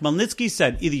independence. And Khmelnytsky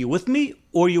said, either you're with me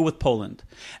or you're with Poland.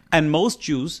 And most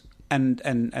Jews and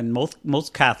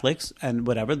most Catholics and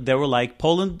whatever, they were like,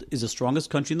 Poland is the strongest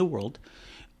country in the world.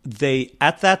 They,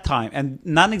 at that time, and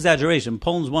not an exaggeration,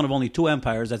 Poland's one of only two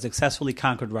empires that successfully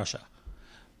conquered Russia.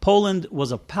 Poland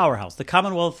was a powerhouse, the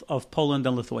Commonwealth of Poland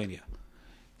and Lithuania.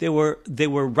 They were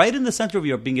right in the center of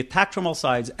Europe, being attacked from all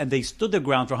sides, and they stood their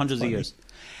ground for hundreds of years.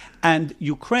 And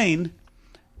Ukraine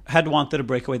had wanted a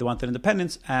breakaway. They wanted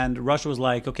independence, and Russia was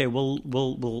like, "Okay,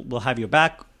 we'll have your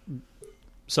back."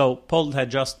 So Poland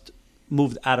had just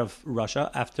moved out of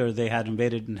Russia after they had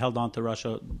invaded and held on to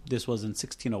Russia. This was in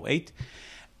 1608,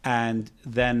 and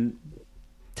then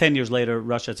 10 years later,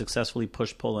 Russia had successfully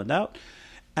pushed Poland out,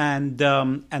 and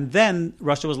then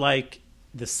Russia was like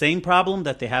the same problem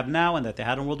that they have now and that they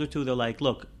had in World War II. They're like,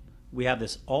 "Look, we have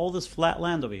all this flat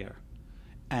land over here.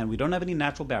 And we don't have any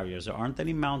natural barriers. There aren't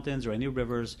any mountains or any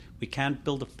rivers. We can't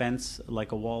build a fence,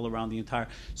 like a wall around the entire.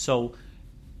 So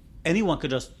anyone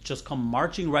could just come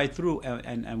marching right through,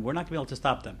 and we're not going to be able to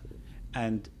stop them.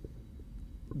 And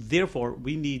therefore,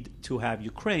 we need to have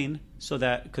Ukraine so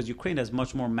that, because Ukraine has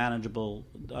much more manageable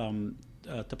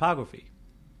topography.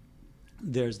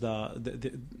 There's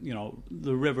the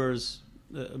rivers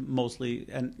mostly,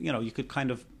 and you could kind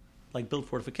of like build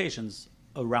fortifications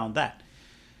around that.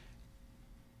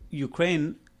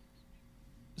 Ukraine,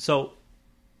 so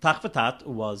Tach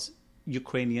was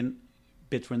Ukrainian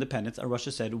bid for independence, and Russia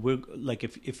said, "We're like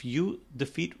if you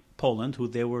defeat Poland, who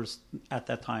they were at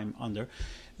that time under,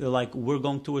 they're like, we're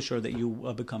going to assure that you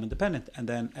become independent." And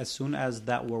then as soon as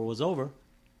that war was over,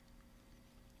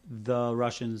 the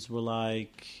Russians were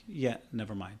like, "Yeah,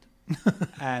 never mind."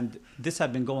 And this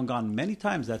had been going on many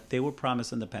times that they were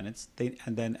promised independence,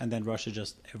 and then Russia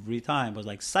just every time was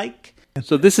like, "Psych."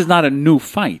 So this is not a new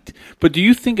fight, but do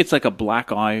you think it's like a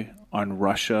black eye on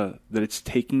Russia that it's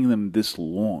taking them this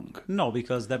long? No,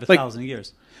 because they have 1,000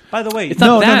 years. By the way, it's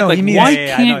not that. No, like, why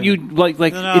can't you like?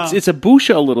 No. It's a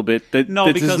busha a little bit that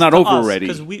this is not over already.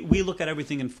 Because we look at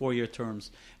everything in 4-year terms,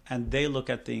 and they look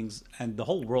at things, and the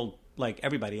whole world, like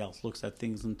everybody else, looks at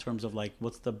things in terms of like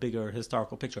what's the bigger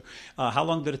historical picture. How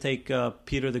long did it take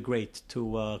Peter the Great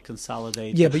to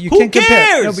consolidate? Yeah, but you Who can't cares?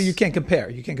 compare. No, but you can't compare.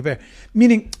 You can't compare.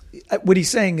 Meaning, what he's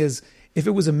saying is, if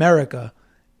it was America,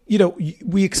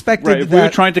 we expected right. If we were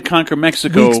trying to conquer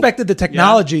Mexico, we expected the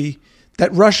technology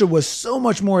that Russia was so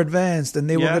much more advanced, and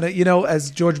they were going to,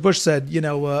 as George Bush said,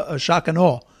 a shock and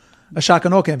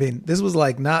awe campaign. This was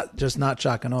like not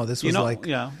shock and awe. This was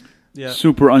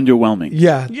super underwhelming.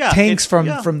 Tanks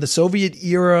from the Soviet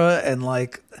era,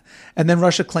 and then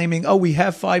Russia claiming, "Oh, we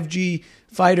have 5G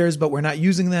fighters, but we're not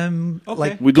using them." Okay.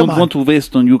 Like, we don't want to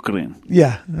waste on Ukraine.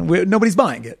 Yeah, nobody's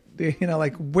buying it.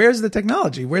 Like, where's the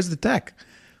technology? Where's the tech?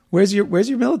 Where's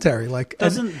your military? Like,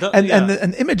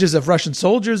 and images of Russian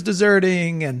soldiers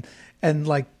deserting and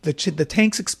like the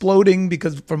tanks exploding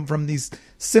because from these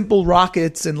simple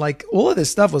rockets, and like all of this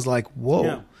stuff was like, whoa.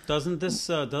 Yeah. Isn't this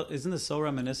so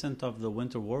reminiscent of the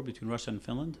Winter War between Russia and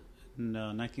Finland in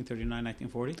 1939,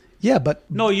 1940? Yeah, but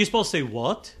no, you're supposed to say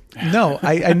what? No,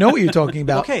 I know what you're talking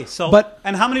about. Okay,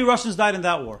 and how many Russians died in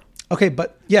that war? Okay,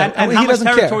 but yeah, and how much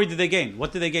territory did they gain?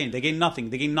 What did they gain? They gained nothing.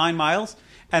 They gained 9 miles,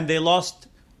 and they lost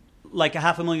like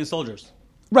 500,000 soldiers.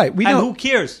 Right, we know. And who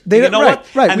cares? What?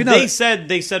 Right, and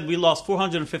they said we lost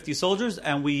 450 soldiers,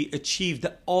 and we achieved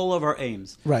all of our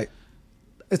aims. Right.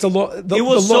 It's a it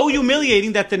was so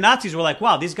humiliating that the Nazis were like,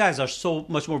 "Wow, these guys are so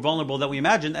much more vulnerable than we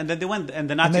imagined." And then they went, and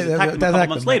the Nazis attacked them a couple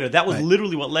months later. That was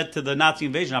literally what led to the Nazi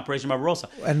invasion, Operation Barbarossa,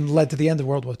 and led to the end of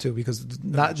World War II because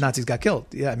Nazis got killed.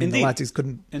 Yeah, I mean, the Nazis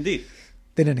couldn't. Indeed,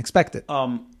 they didn't expect it.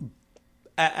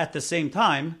 At the same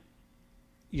time,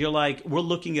 you're like, we're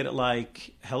looking at it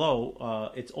like, hello,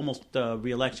 it's almost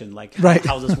re-election. Like,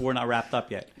 how's this war not wrapped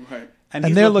up yet? Right.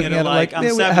 And they're looking at it like I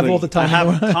have all the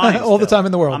time, all the time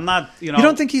in the world. I'm not, You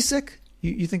don't think he's sick?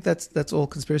 You think that's all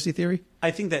conspiracy theory?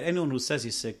 I think that anyone who says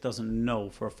he's sick doesn't know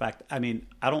for a fact.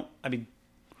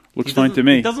 Looks fine to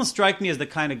me. He doesn't strike me as the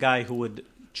kind of guy who would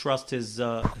trust his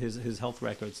health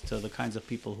records to the kinds of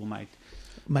people who might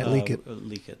leak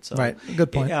it. So, right.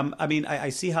 Good point. I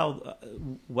see how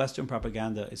Western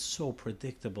propaganda is so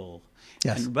predictable.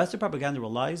 Yes. And Western propaganda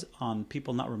relies on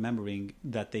people not remembering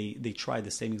that they tried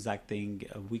the same exact thing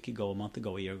a week ago, a month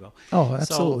ago, a year ago. Oh,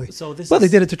 absolutely. They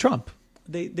did it to Trump.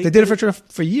 They did it for Trump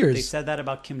for years. They said that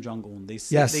about Kim Jong-un. They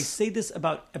say this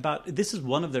about this is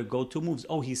one of their go-to moves.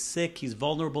 Oh, he's sick, he's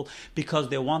vulnerable, because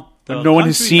they want no one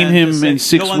has seen him in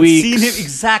 6 weeks. Seen him,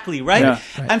 exactly, right? Yeah.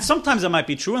 And sometimes it might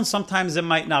be true, and sometimes it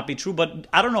might not be true. But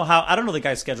I don't know the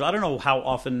guy's schedule. I don't know how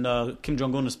often Kim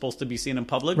Jong-un is supposed to be seen in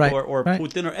public, or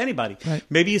Putin or anybody. Right.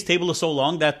 Maybe his table is so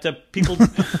long that people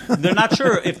they're not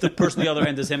sure if the person on the other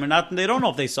end is him or not, and they don't know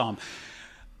if they saw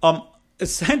him.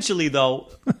 Essentially, though,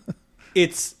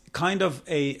 it's kind of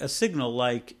a signal,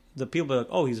 like the people are like,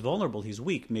 oh, he's vulnerable, he's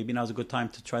weak, maybe now's a good time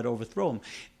to try to overthrow him.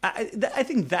 I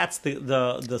think that's the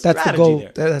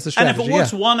strategy there. That's the strategy. And if it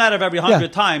works 1 out of every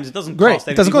 100 times, it doesn't cost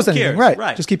anything. It doesn't cost anything.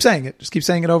 Right. Just keep saying it. Just keep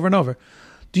saying it over and over.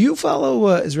 Do you follow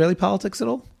Israeli politics at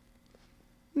all?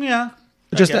 Yeah.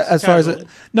 Just as far as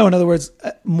no, in other words,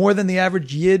 more than the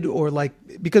average yid, or like,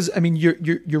 because I mean,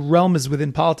 your realm is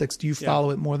within politics. Do you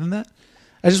follow it more than that?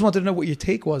 I just wanted to know what your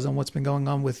take was on what's been going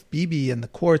on with Bibi and the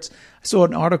courts. I saw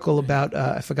an article about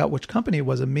I forgot which company it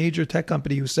was, a major tech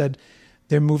company, who said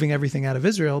they're moving everything out of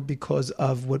Israel because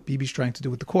of what Bibi's trying to do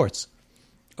with the courts.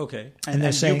 Okay, and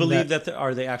do you believe that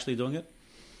are they actually doing it?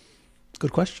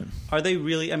 Good question. Are they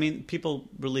really? I mean, people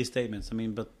release statements. I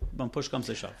mean, but when push comes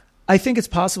to shove. I think it's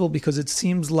possible because it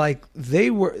seems like they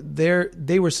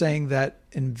were saying that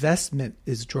investment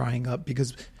is drying up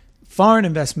because foreign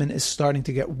investment is starting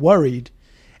to get worried,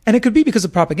 and it could be because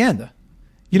of propaganda.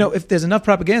 You know, if there's enough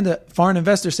propaganda, foreign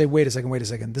investors say, wait a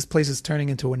second, this place is turning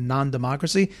into a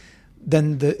non-democracy,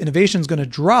 then the innovation is going to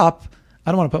drop.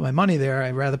 I don't want to put my money there.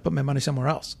 I'd rather put my money somewhere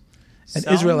else. And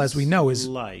Israel, as we know, is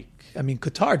I mean,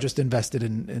 Qatar just invested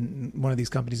in one of these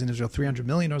companies in Israel, 300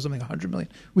 million or something, 100 million.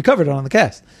 We covered it on the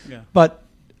cast. Yeah. But,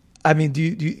 I mean,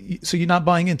 so you're not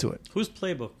buying into it? Whose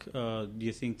playbook do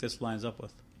you think this lines up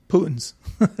with? Putin's.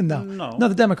 No,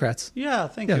 the Democrats. Yeah,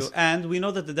 thank you. And we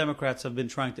know that the Democrats have been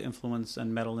trying to influence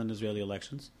and meddle in Israeli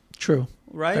elections. True.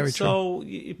 Right? Very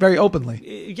true. Very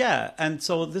openly. Yeah, and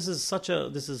so this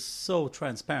is so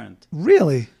transparent.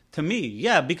 Really? To me,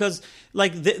 yeah, because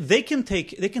like they can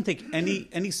take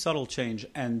any subtle change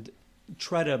and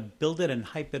try to build it and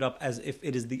hype it up as if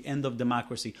it is the end of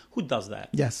democracy. Who does that?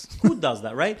 Yes. Who does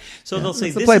that, right? So they'll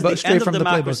say this is the end of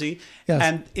democracy,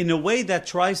 and in a way that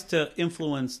tries to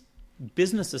influence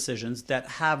business decisions that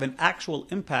have an actual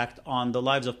impact on the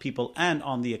lives of people and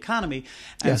on the economy.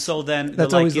 And so then they're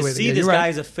like, you see, this guy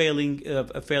is a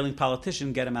failing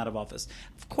politician, get him out of office.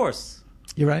 Of course.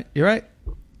 You're right.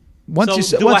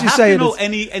 Once you have to know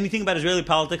anything about Israeli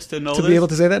politics to know to be able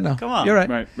to say that? No. Come on. You're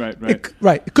right.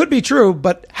 Right. It could be true,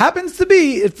 but happens to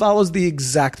be it follows the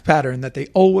exact pattern that they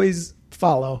always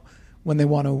follow when they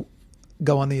want to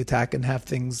go on the attack and have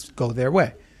things go their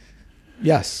way.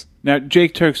 Yes. Now,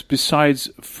 Jake Turx, besides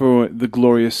for the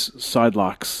glorious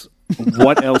sidelocks,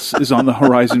 what else is on the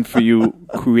horizon for you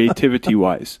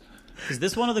creativity-wise? Is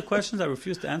this one of the questions I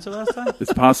refused to answer last time?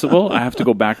 It's possible. I have to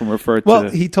go back and refer to. Well,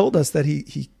 he told us that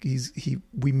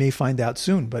we may find out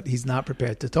soon, but he's not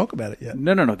prepared to talk about it yet.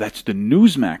 No. That's the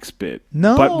Newsmax bit.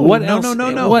 No, but what else?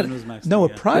 No. What? No, a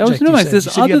project.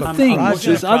 There's other things.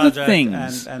 There's other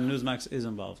things. And Newsmax is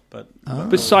involved, but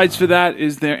besides for that,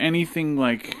 is there anything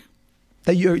like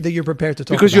that you're prepared to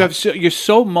talk because about? You're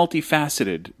so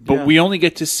multifaceted, but we only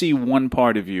get to see one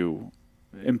part of you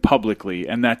in publicly,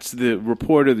 and that's the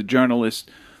reporter, the journalist,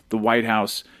 the White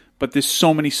House. But there's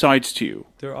so many sides to you.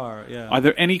 There are, yeah. Are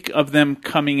there any of them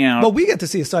coming out? Well, we get to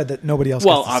see a side that nobody else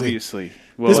gets to obviously. See.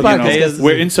 Well,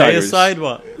 we're insiders. Side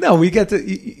what? No, we get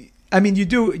to. I mean, you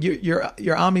do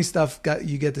your Army stuff.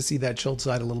 You get to see that chilled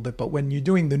side a little bit, but when you're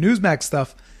doing the Newsmax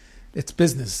stuff, it's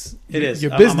business. It is.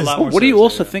 Your business. What do you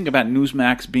also think about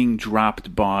Newsmax being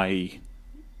dropped by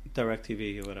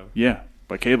DirecTV or whatever? Yeah.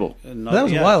 By cable. That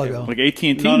was a while ago. Like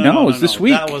AT&T? No, it was this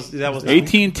week. That was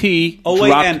AT&T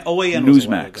dropped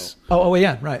Newsmax.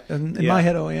 OAN, right. And in my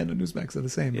head, OAN and Newsmax are the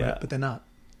same, right? But they're not.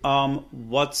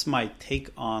 What's my take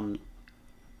on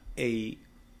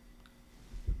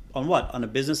what? On a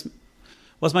business?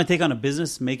 What's my take on a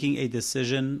business making a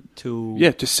decision to...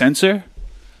 Yeah, to censor?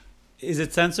 Is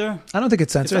it censor? I don't think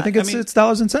it's censor. I think it's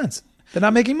dollars and cents. They're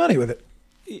not making money with it.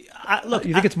 Look,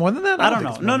 you think it's more than that? I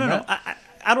don't know. No.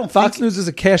 I don't Fox News is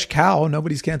a cash cow.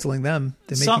 Nobody's canceling them.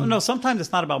 Sometimes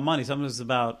it's not about money. Sometimes it's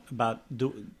about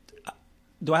do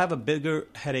I have a bigger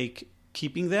headache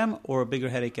keeping them or a bigger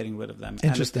headache getting rid of them?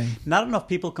 Interesting. And if not enough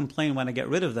people complain when I get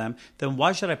rid of them, then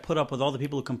why should I put up with all the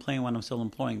people who complain when I'm still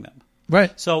employing them?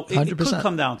 Right. So it could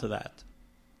come down to that.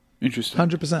 Interesting.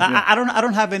 100%. I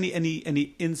don't have any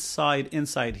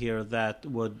insight here that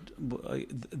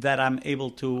I'm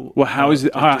able to. Well, how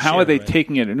are they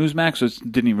taking it?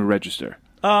 Newsmax didn't even register.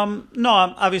 No,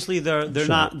 obviously they're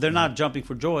not jumping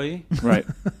for joy. Right.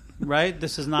 Right.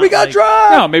 This is not. We got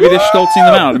dropped. No, maybe they're stolzing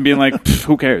them out and being like,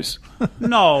 "Who cares?" Obviously.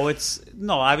 No,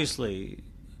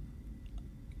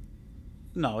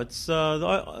 it's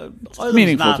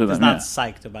meaningful to them. Is not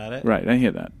psyched about it. Right. I hear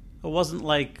that. It wasn't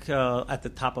like at the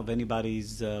top of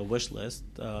anybody's wish list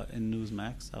in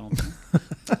Newsmax. I don't think.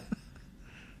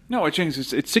 No,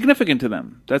 it's significant to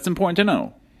them. That's important to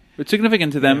know. It's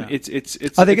significant to them. Yeah. It's.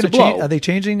 Are they going to change? Are they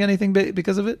changing anything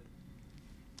because of it?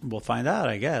 We'll find out,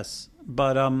 I guess.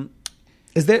 But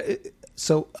is there?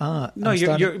 So no,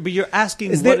 you're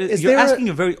asking. You're asking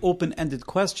a very open-ended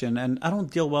question, and I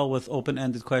don't deal well with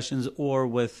open-ended questions or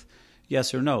with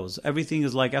yes or no's. Everything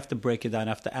is like I have to break it down,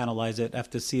 I have to analyze it, I have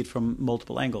to see it from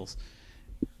multiple angles.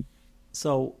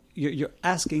 So you're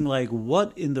asking like,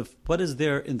 what is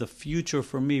there in the future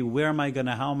for me? Where am I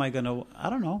gonna? How am I gonna? I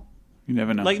don't know. You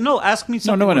never know. Like, no, ask me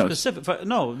something more knows. specific.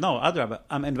 No,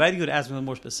 I'm inviting you to ask me something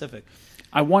more specific.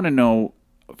 I want to know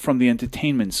from the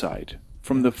entertainment side,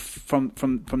 from the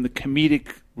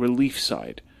comedic relief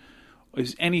side,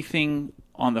 is anything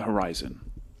on the horizon?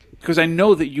 Because I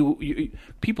know that you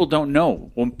people don't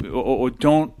know or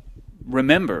don't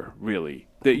remember really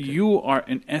that you are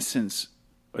in essence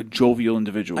a jovial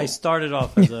individual. I started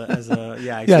off as a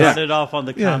I started off on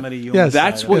the comedy humor side.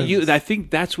 That's what I think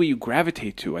that's what you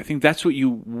gravitate to. I think that's what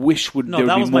you wish there would be more of.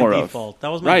 No, that was my default. That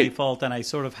was my default, and I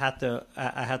sort of had to.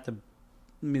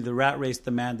 The rat race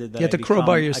demanded that you had to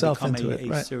crowbar yourself into it.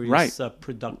 A serious,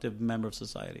 productive member of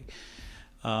society.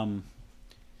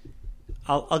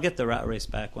 I'll get the rat race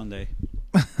back one day.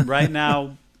 Right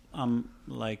now, I'm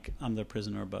their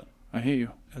prisoner, but I hear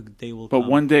you. A day will but come.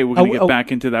 one day we're going to get back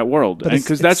into that world,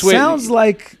 because that's where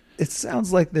it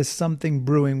sounds like there's something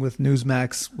brewing with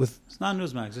Newsmax. It's not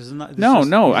Newsmax.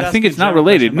 No. I think it's not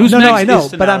related. Newsmax. No, I know,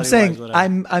 but I'm saying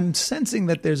I'm sensing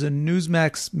that there's a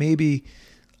Newsmax, maybe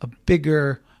a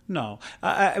bigger. No,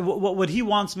 what he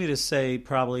wants me to say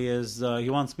probably is he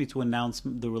wants me to announce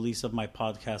the release of my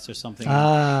podcast or something.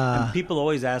 And people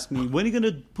always ask me, when are you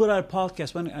going to put out a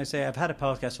podcast? When I say I've had a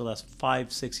podcast for the last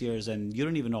 5-6 years and you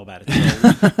don't even know about it.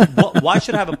 So why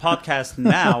should I have a podcast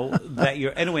now that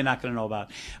you're anyway not going to know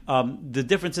about? The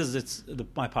difference is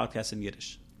my podcast in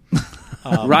Yiddish.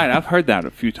 Right, I've heard that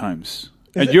a few times,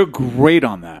 and you're great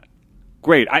on that.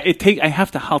 Great. I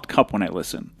have to halt cup when I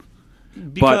listen.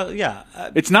 Because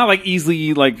it's not like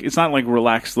easily it's not like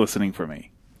relaxed listening for me.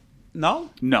 No.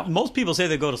 Most people say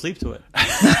they go to sleep to it.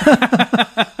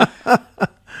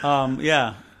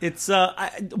 It's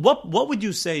what would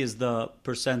you say is the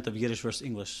percent of Yiddish versus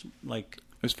English? Like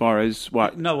as far as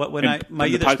what? No, my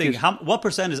Yiddish thing. What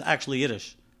percent is actually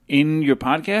Yiddish? In your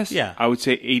podcast? Yeah. I would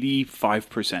say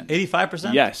 85%.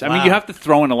 85%? Yes. I mean, you have to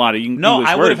throw in a lot of English words.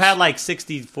 I would have had like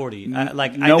 60-40. I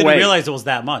didn't realize it was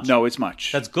that much. No, it's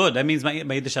much. That's good. That means my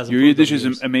Yiddish has improved. Your Yiddish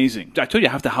is amazing. I told you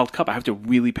I have to halt cup. I have to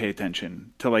really pay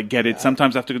attention to get it.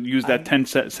 Sometimes I have to use that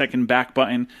 10-second back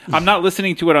button. I'm not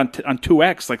listening to it on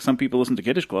 2x like some people listen to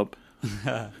Yiddish Club.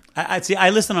 I see. I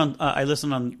listen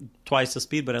on twice the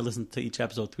speed, but I listen to each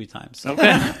episode 3 times.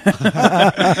 Okay,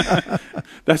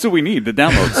 that's what we need, the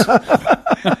downloads.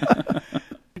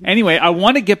 Anyway, I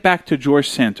want to get back to George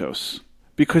Santos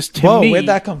because to me, where'd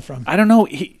that come from? I don't know.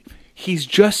 He's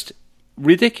just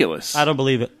ridiculous. I don't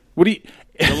believe it. What do you?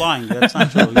 You're lying. That's not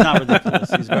true. He's not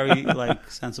ridiculous. He's very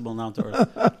sensible and down to earth.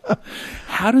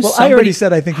 I already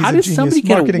said I think he's a genius. How does somebody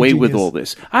get away with all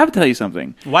this? I have to tell you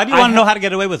something. Why do you want to know how to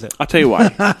get away with it? I'll tell you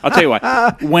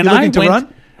why. When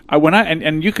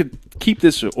and you could keep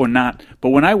this or not, but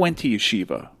when I went to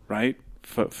yeshiva, right,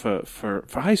 for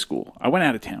high school, I went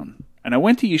out of town and I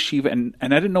went to yeshiva and I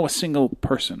didn't know a single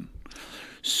person.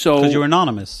 So because you're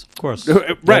anonymous, of course.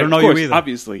 Right, I don't know you either,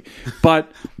 obviously.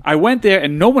 But I went there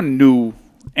and no one knew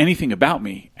anything about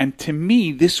me. And to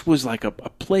me, this was like a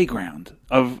playground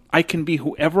of I can be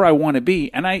whoever I want to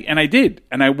be. And I did.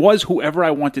 And I was whoever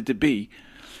I wanted to be.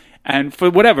 And for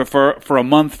a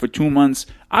month, for 2 months,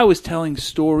 I was telling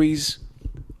stories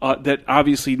that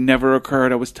obviously never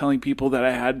occurred. I was telling people that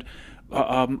I had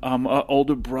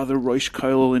older brother Rosh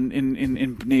Koil in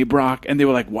Bnei Brak, and they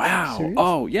were like, "Wow, serious?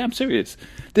 Oh yeah, I'm serious.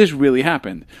 This really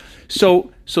happened."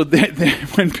 So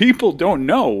when people don't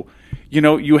know,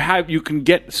 you can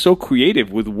get so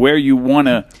creative with where you want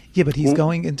to. Yeah, but he's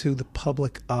going into the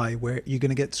public eye where you're going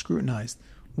to get scrutinized.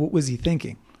 What was he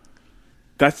thinking?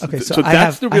 That's okay. So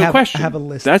that's the real question. I have a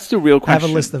list. That's the real question. I have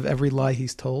a list of every lie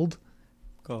he's told.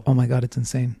 Go. Oh my God, it's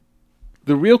insane.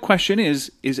 The real question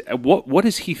is what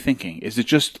is he thinking? Is it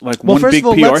just like one big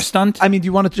PR stunt? I mean, do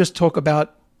you want to just talk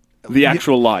about the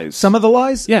actual lies? Some of the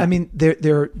lies? Yeah. I mean,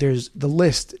 there's the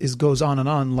list goes on and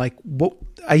on. Like, what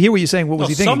I hear what you're saying. What was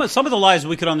he thinking? Some of the lies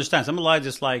we could understand. Some of the lies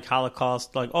just like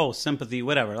Holocaust, like sympathy,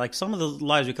 whatever. Like some of the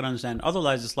lies we could understand. Other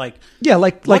lies just like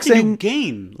like what saying, did you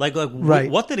gain? Like right.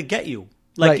 What did it get you?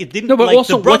 Like right. It didn't. No, but like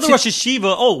also, the brother Rosh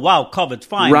Hashiva. Oh wow, covered,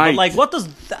 fine. Right. But like, what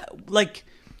does that like?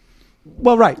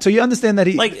 Well, right. So you understand that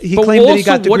he claimed also, that he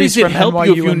got degrees what does it from help NYU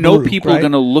you if you know Baruch, people right? are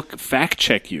going to fact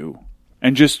check you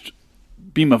and just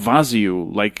be mavazi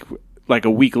you like a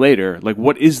week later? Like,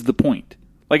 what is the point?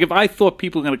 Like, if I thought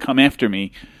people were going to come after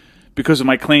me because of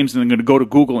my claims and they're going to go to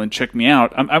Google and check me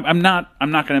out, I'm not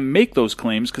going to make those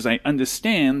claims because I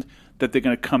understand that they're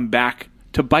going to come back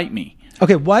to bite me.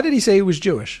 Okay, why did he say he was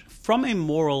Jewish? from a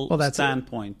moral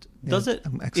standpoint, is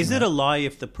it a lie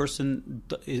if the person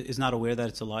is not aware that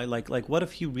it's a lie? Like what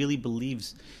if he really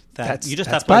believes that you just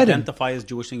have to identify as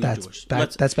Jewish and you're Jewish?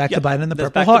 That's back to Biden and the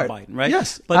Purple Heart, Biden, right?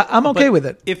 Yes, I'm okay with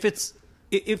it.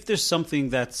 If there's something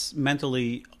that's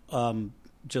mentally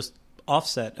just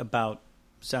offset about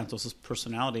Santos's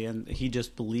personality, and he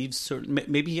just believes certain,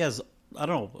 maybe he has, I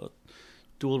don't know,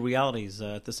 dual realities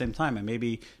at the same time, and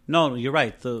maybe no, you're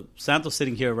right. The Santos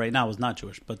sitting here right now is not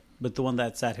Jewish, but the one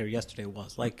that sat here yesterday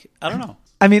was. Like, I don't know.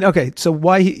 I mean, okay, so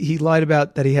why he lied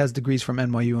about that he has degrees from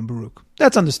NYU and Baruch?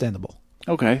 That's understandable.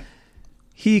 Okay.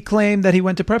 He claimed that he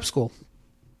went to prep school.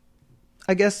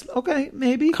 I guess, okay,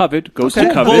 maybe. Covered. Goes okay.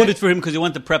 to covered. Who voted for him because he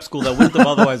went to prep school that wouldn't have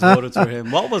otherwise voted for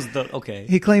him? What was the... Okay.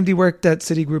 He claimed he worked at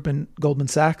Citigroup and Goldman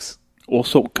Sachs.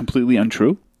 Also completely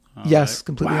untrue? Yes,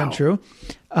 completely untrue.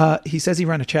 He says he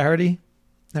ran a charity.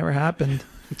 Never happened.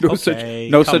 No such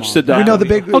sadism. We know the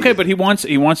big... Okay, but he wants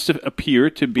to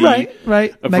appear to be right.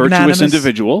 a virtuous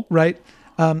individual. Right.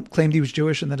 Claimed he was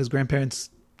Jewish and that his grandparents,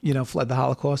 fled the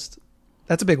Holocaust.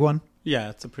 That's a big one.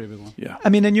 Yeah, it's a pretty big one. Yeah. I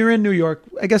mean, and you're in New York.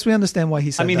 I guess we understand why he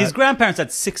said that. His grandparents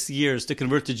had 6 years to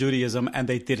convert to Judaism, and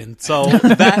they didn't. So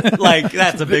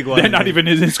that's a big one. They're not even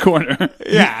in his corner.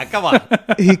 Yeah, come on.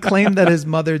 He claimed that his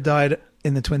mother died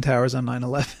in the Twin Towers on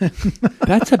 9/11.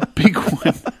 That's a big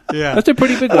one. Yeah. That's a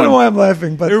pretty big I one. don't know why I'm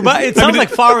laughing, but it sounds like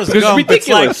Forrest Gump.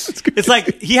 Ridiculous. It's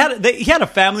like he had a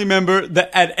family member that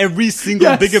at every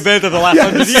single big event of the last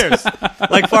 100 years.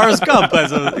 Like Forrest Gump.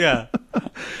 Yeah.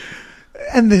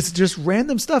 And this just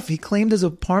random stuff. He claimed his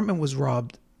apartment was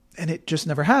robbed, and it just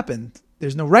never happened.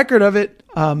 There's no record of it.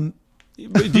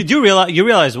 Did you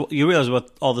realize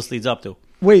what all this leads up to?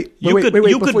 Wait,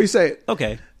 before you say it.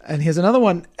 Okay. And here's another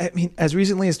one. I mean, as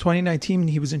recently as 2019,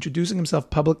 he was introducing himself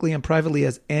publicly and privately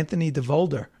as Anthony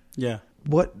DeVolder. Yeah.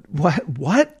 What?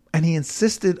 And he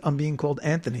insisted on being called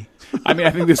Anthony. I mean,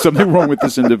 I think there's something wrong with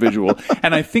this individual.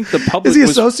 And I think the public... Is he a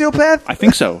sociopath? I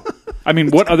think so. I mean,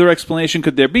 what other explanation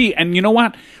could there be? And you know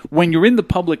what? When you're in the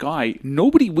public eye,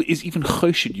 nobody is even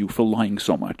choshed you for lying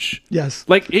so much. Yes.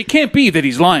 Like, it can't be that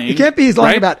he's lying. It can't be he's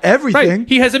lying about everything. Right.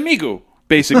 He has amigo,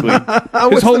 basically.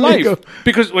 His whole life.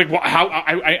 Because, like,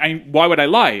 why would I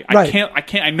lie? Right.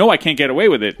 I know I can't get away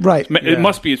with it. Right. It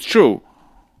must be, it's true.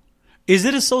 Is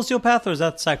it a sociopath or is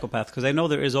that psychopath? Because I know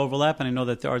there is overlap and I know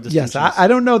that there are distinctions. Yes, I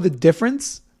don't know the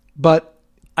difference, but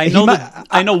I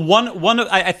know one.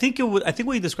 I think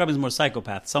what you describe is more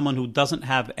psychopath. Someone who doesn't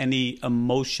have any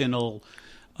emotional,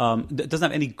 doesn't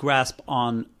have any grasp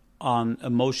on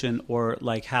emotion or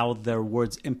like how their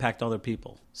words impact other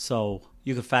people. So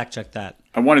you can fact check that.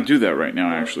 I want to do that right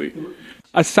now, actually.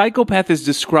 A psychopath is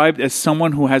described as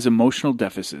someone who has emotional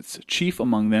deficits, chief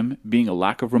among them being a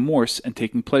lack of remorse and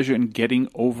taking pleasure in getting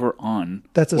over on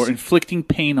or inflicting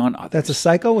pain on others. That's a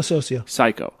psycho or socio?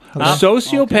 Psycho. A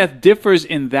sociopath differs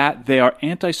in that they are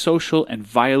antisocial and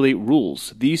violate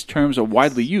rules. These terms are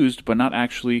widely used, but not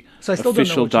actually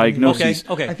official diagnoses.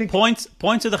 Okay. I think point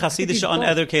to the Hasidic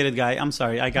uneducated guy. I'm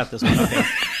sorry, I got this one. Okay.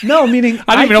 No, meaning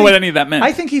I don't even know what any of that meant.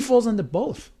 I think he falls under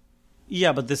both.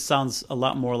 Yeah, but this sounds a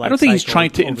lot more like... I don't think he's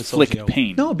trying to inflict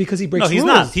pain. No, because he breaks rules.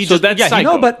 No, he's not. That's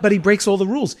psycho. No, but he breaks all the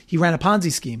rules. He ran a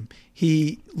Ponzi scheme.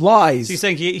 He lies. So you're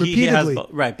saying repeatedly. He has both.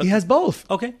 Right. But he has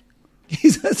both. Okay.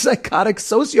 He's a psychotic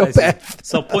sociopath.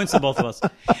 So points to both of us.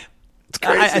 It's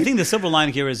crazy. I think the silver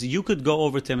lining here is you could go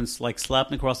over to him and like slap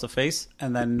him across the face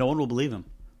and then no one will believe him.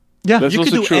 Yeah, that's you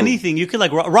could do true. anything. You could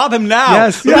like rob him now.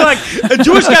 Yes. Be like, a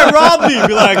Jewish guy robbed me.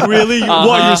 Be like, really?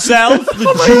 What, yourself?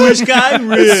 The Jewish guy?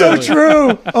 Really? It's so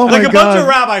true. Oh my God. Like a bunch of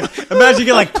rabbis. Imagine you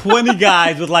get like 20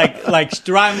 guys with like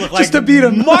trying to look like... Just to beat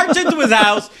him. March into his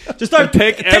house. Just start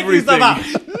take everything. Stuff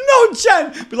out. No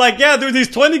chance. Be like, yeah, there were these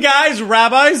 20 guys,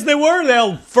 rabbis they were. They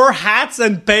all fur hats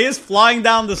and payas flying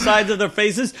down the sides of their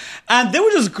faces. And they were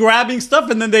just grabbing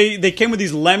stuff. And then they came with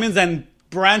these lemons and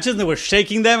branches and they were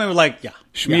shaking them and were like, yeah.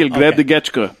 Shmuel, grab the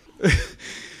getchka.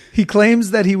 He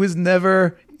claims that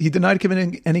he denied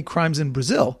committing any crimes in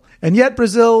Brazil. And yet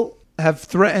Brazil have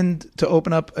threatened to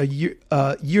open up a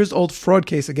years-old fraud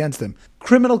case against him.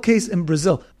 Criminal case in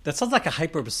Brazil. That sounds like a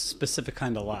hyper-specific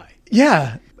kind of lie.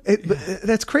 Yeah.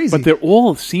 That's crazy. But they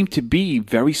all seem to be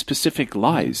very specific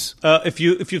lies. If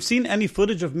you've seen any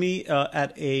footage of me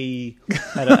at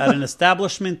an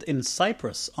establishment in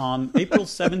Cyprus on April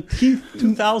 17th,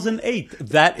 2008,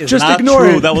 that is just not ignore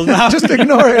true. It. That was not just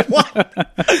ignore it.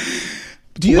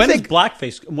 Do you think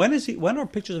blackface? When are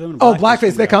pictures of him in blackface? Oh,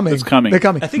 blackface! They're coming. It's coming. They're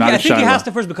coming. I think he has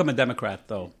to first become a Democrat,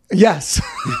 though. Yes.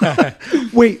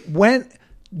 Wait. When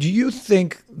do you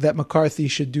think that McCarthy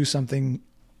should do something?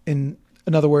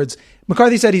 In other words,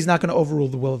 McCarthy said he's not going to overrule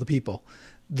the will of the people.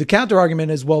 The counter argument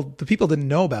is, well, the people didn't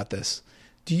know about this.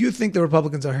 Do you think the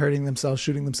Republicans are hurting themselves,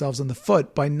 shooting themselves in the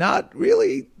foot by not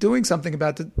really doing something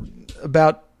about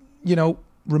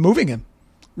removing him?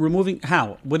 Removing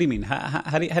how? What do you mean?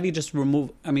 How do you just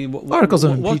remove? I mean, articles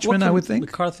of impeachment. I would think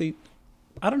McCarthy.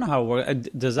 I don't know how it works.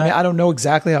 Does that? I mean, I don't know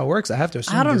exactly how it works. I have to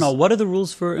assume. I don't know. What are the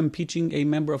rules for impeaching a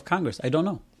member of Congress? I don't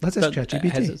know. Let's ask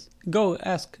ChatGPT. Go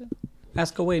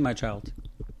ask away, my child.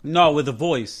 No, with a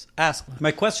voice. Ask.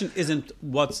 My question isn't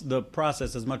what's the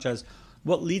process as much as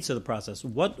what leads to the process.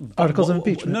 What articles of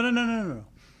impeachment? No.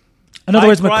 In other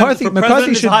words, McCarthy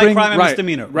should bring crime and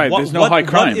misdemeanor. Right. There's no high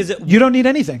crime. You don't need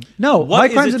anything. No, high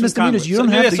crimes and misdemeanors. You don't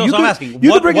have to. So I'm asking.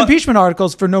 You could bring impeachment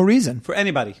articles for no reason. For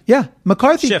anybody. Yeah.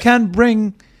 McCarthy can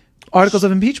bring articles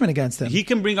of impeachment against him. He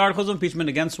can bring articles of impeachment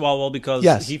against Swalwell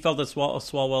because he felt that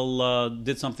Swalwell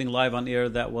did something live on air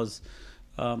that was...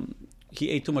 he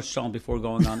ate too much salt before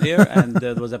going on air, and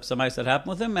there was episoditis that happened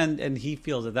with him, and he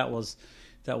feels that was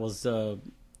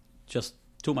just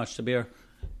too much to bear.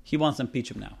 He wants to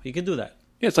impeach him now. He can do that.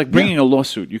 Yeah, it's like bringing a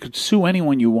lawsuit. You could sue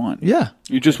anyone you want. Yeah.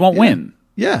 You just won't win.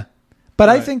 Yeah. But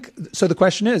I think, so the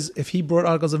question is, if he brought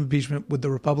articles of impeachment, would the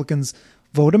Republicans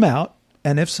vote him out?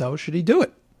 And if so, should he do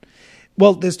it?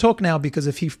 Well, there's talk now because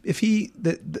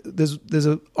there's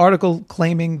an article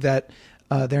claiming that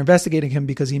they're investigating him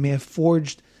because he may have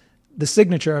forged the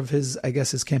signature of his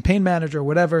campaign manager or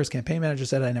whatever. His campaign manager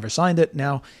said, I never signed it.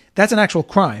 Now, that's an actual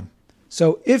crime.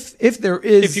 So if there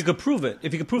is... If you could prove it.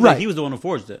 If you could prove that he was the one who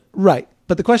forged it. Right.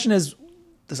 But the question is,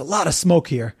 there's a lot of smoke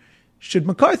here. Should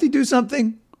McCarthy do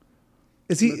something?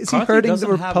 Is he hurting the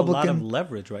Republican? Have a lot of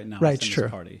leverage right now. Right, it's true.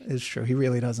 It's true. He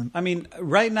really doesn't. I mean,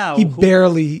 right now he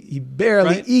barely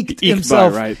eked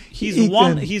himself. By, right. He's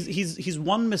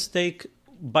one mistake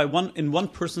in one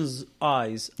person's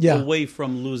eyes away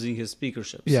from losing his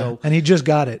speakership. Yeah, so, and he just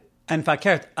got it. And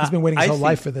Fakert, he's been waiting his whole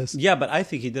life for this. Yeah, but I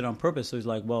think he did it on purpose. So he's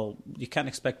like, well, you can't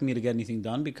expect me to get anything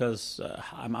done because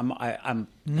I'm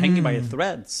hanging by a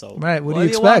thread. So right, what do you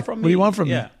expect? What do you want from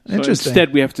me? Interesting. So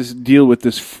instead, we have to deal with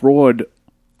this fraud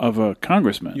of a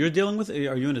congressman. You're dealing with?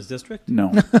 Are you in his district?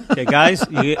 No. Okay, guys,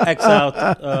 you X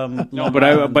out. No,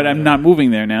 but I'm not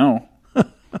moving there now.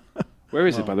 Where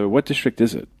is it, by the way? What district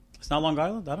is it? It's not Long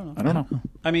Island? I don't know.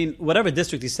 I mean, whatever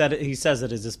district he says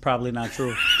it is probably not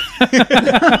true.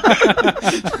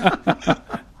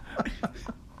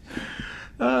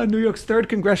 New York's 3rd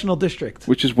congressional district.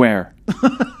 Which is where?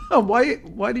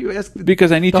 Why do you ask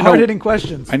because I need to know hard-hitting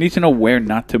questions? I need to know where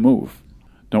not to move.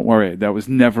 Don't worry. That was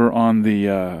never on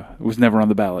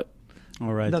the ballot.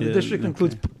 All right. No, the district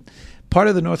includes part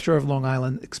of the North Shore of Long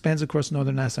Island, expands across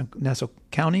northern Nassau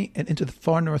County and into the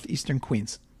far northeastern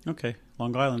Queens. Okay.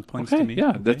 Long Island points to me.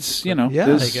 Yeah, that's,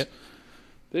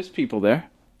 there's people there.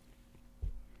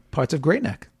 Parts of Great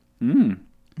Neck.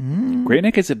 Great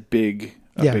Neck is a big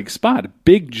spot, a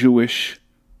big Jewish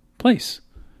place.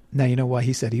 Now you know why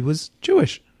he said he was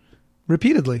Jewish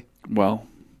repeatedly. Well,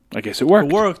 I guess it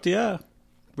worked. It worked, yeah.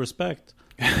 Respect.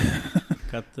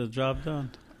 Got the job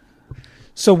done.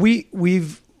 So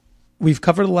we've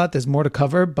covered a lot. There's more to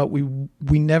cover, but we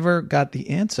never got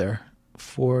the answer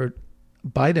for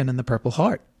Biden and the Purple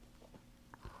Heart.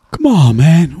 Come on,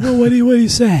 man. What are you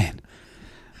saying?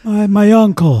 My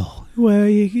uncle,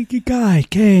 guy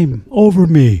came over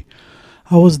me.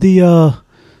 I was President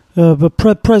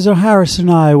Harris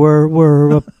and I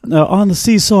were on the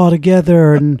seesaw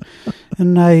together, and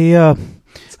I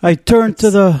turned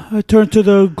to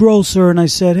the grocer and I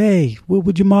said, "Hey,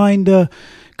 would you mind?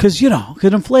 Because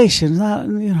inflation is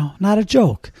not a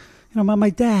joke.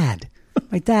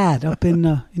 My dad up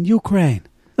in Ukraine,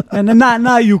 and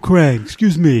not Ukraine.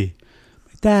 Excuse me,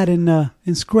 my dad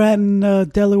in Scranton,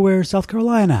 Delaware, South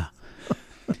Carolina.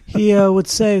 He would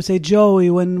say, Joey,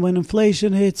 when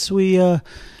inflation hits, we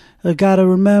gotta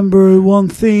remember one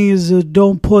thing is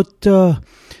don't put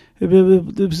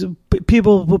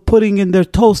people were putting in their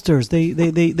toasters.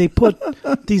 They put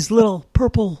these little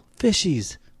purple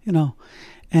fishies, And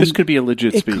this could be a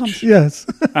legit speech. Yes,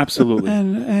 absolutely.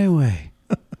 And anyway.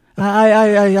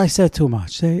 I said too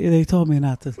much. They told me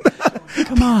not to.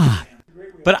 Come on.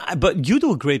 But you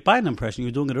do a great Biden impression. You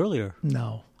were doing it earlier.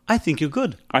 No. I think you're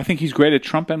good. I think he's great at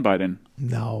Trump and Biden.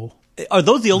 No. Are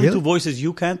those the only two voices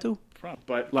you can't do?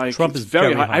 But Trump is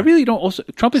very hard. I really don't. Also,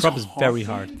 Trump is very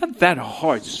hard. Not that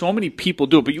hard. So many people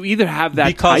do it, but you either have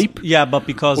that type,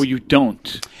 or you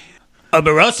don't.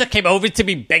 Omarosa came over to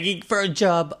me begging for a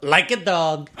job like a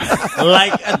dog, and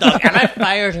I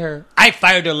fired her. I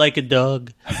fired her like a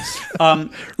dog.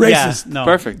 Racist. Yeah, no.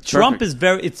 Perfect. Trump is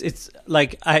very. It's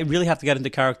like I really have to get into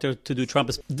character to do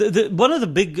Trump. One of the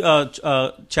big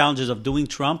challenges of doing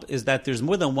Trump is that there's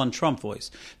more than one Trump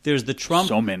voice. There's the Trump.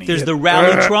 So many. There's the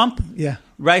rally Trump. Yeah.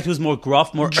 Right, who's more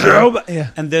gruff, more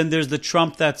Yeah. and then there's the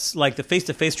Trump that's like the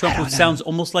face-to-face Trump, who sounds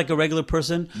almost like a regular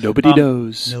person. Nobody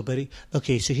knows. Nobody.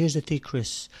 Okay, so here's the thing,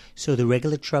 Chris. So the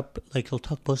regular Trump, like he'll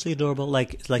talk mostly adorable,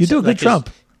 like You do a good Trump.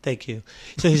 Thank you.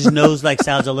 So his nose like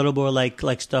sounds a little more like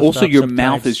stuffed Also, up your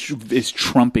sometimes. mouth is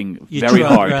trumping You very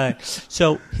Trump, hard. right?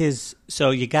 So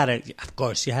you gotta, of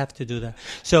course, you have to do that.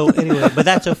 So anyway, but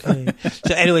that's okay.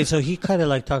 So anyway, so he kind of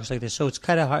like talks like this. So it's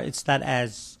kind of hard. It's not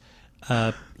as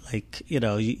like, you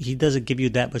know, he doesn't give you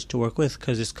that much to work with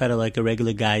because it's kind of like a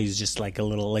regular guy who's just like a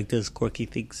little like this quirky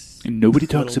things. And nobody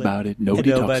talks about it.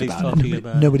 Nobody's talking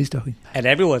about it. Nobody's talking. And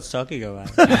everyone's talking about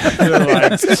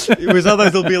it.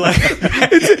 Sometimes they'll be like,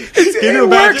 It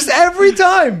works every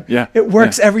time. Yeah. It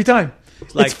works every time.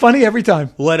 Like- It's funny every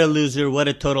time. what a loser, what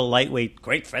a total lightweight,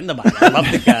 great friend of mine. I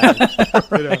love the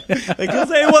guy. You know? Like he'll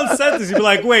say one sentence, you'll be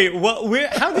like, wait, what? Where?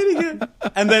 How did he get?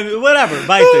 And then whatever,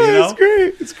 bite it, you know. It's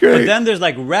great. It's great. But then there's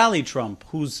like rally Trump,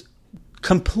 who's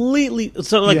completely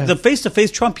so like Yeah. the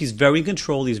face-to-face Trump. He's very in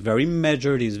control. He's very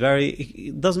measured.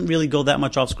 He doesn't really go that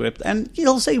much off script, and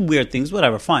he'll say weird things.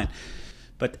 Whatever, fine.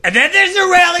 But And then there's the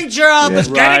rally Trump who's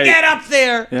Right. gonna get up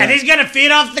there and he's gonna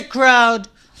feed off the crowd.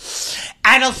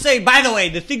 And I'll say, by the way,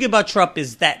 the thing about Trump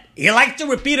is that he likes to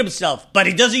repeat himself, but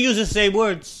he doesn't use the same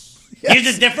words. He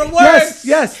uses different words.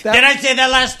 Yes. Did I say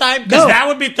that last time? Because No. that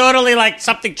would be totally like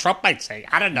something Trump might say.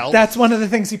 I don't know. That's one of the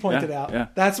things he pointed Yeah, out. yeah.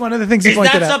 That's one of the things he Is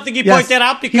pointed out. that something he Yes. pointed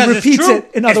out because he repeats it's true?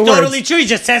 it in other it's words. totally true. He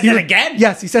just says it again.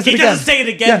 Yes, he says it He again. doesn't say it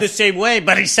again Yes. the same way,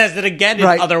 but he says it again in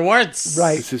Right. other words.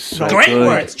 Right. This is so Great good.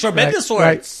 words. Tremendous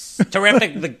Right. words.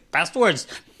 Terrific. The best words.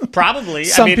 Probably.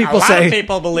 Some I mean, people a lot say. of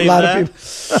people believe a lot that. Of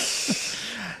people.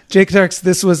 Jake Turx,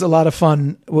 this was a lot of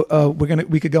fun.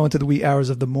 We could go into the wee hours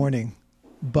of the morning,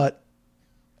 but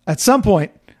at some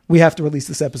point we have to release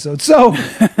this episode, so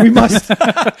we must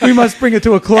bring it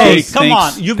to a close. Hey, come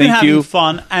Thanks. on! You've been Thank having you.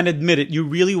 fun, and admit it. You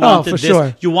really wanted for this.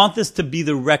 sure. You want this to be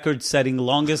the record-setting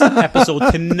longest episode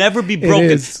to never be broken.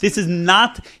 is. This is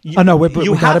not. Oh no, we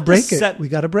you got to have break set- it. We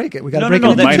got to break it. We got to No, break no,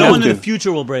 it into no. Might No have one in to. the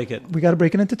future will break it. We got to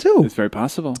break it into two. It's very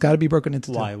possible. It's got to be broken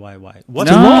into two. Why? What's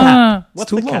No. the cap? What's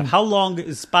too the cap? long. How long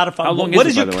is Spotify? How long what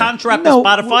is is it, your by the way? contract No. with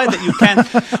Spotify that you can't?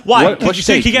 Why? What- Could what's you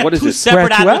say the- you get what is two it?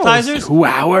 separate We're at 2 hours. advertisers? 2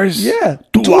 hours? Yeah,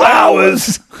 2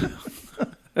 hours.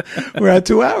 We're at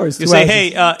 2 hours. You 2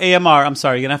 say, hours. hey, AMR, I'm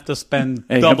sorry, you're going to have to spend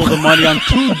Hey, double AMR. the money on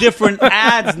 2 different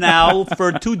ads now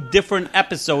for 2 different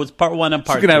episodes, part 1 and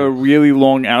part It's 2. going to have a really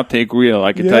long outtake reel,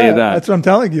 I can tell you that. That's what I'm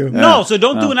telling you. No, so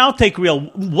don't do an outtake reel.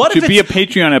 What if Should be a it's,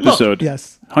 Patreon episode.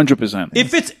 Yes. 100%.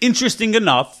 if it's interesting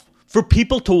enough for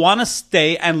people to want to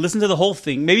stay and listen to the whole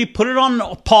thing, maybe put it on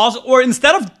pause, or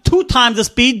instead of 2 times the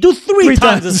speed, do 3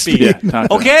 times the speed. Yeah, totally.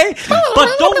 Okay? But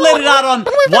don't let it out on,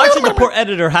 why should the poor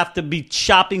editor have to be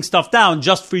chopping stuff down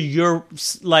just for your,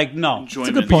 like, no. Enjoyment.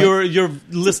 It's a good point. Your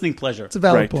listening pleasure. It's a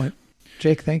valid Right. point.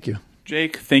 Jake, thank you.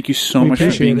 Jake, thank you so much for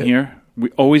appreciate being it. here. We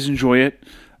always enjoy it.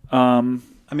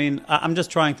 I mean, I'm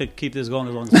just trying to keep this going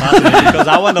as long as possible because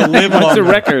I want to live He wants the longer.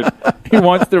 record. He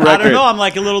wants the record. I don't know. I'm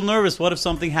like a little nervous. What if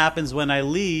something happens when I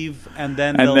leave, and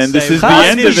then And they'll then say, this is the "Why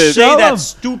end did of you it." say that Shalom.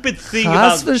 stupid thing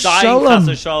Chas about dying?" v'shalom.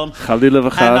 Chas v'shalom. Chalila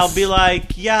v'chas. And I'll be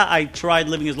like, "Yeah, I tried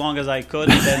living as long as I could."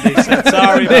 And then they said,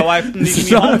 "Sorry, my wife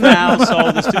needs me home now,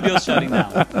 so the studio's shutting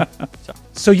down."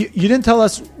 So you didn't tell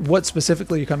us what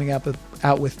specifically you're coming out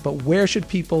with, but where should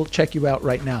people check you out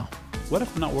right now? What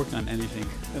if I'm not working on anything?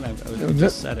 And I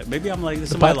just said it. Maybe I'm like, this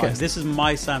The is my podcast. life. This is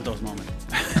my Santos moment.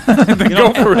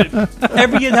 Go for it.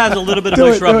 Every kid has a little bit of Do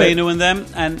Moshe it, do it. Rabbeinu in them,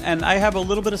 and I have a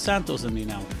little bit of Santos in me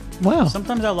now. Wow.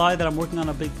 Sometimes I lie that I'm working on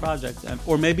a big project,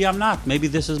 or maybe I'm not. Maybe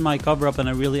this is my cover-up, and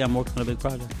I really am working on a big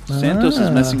project. Santos is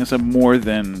messing us up more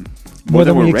than More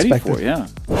than we're we ready expected. for. Yeah.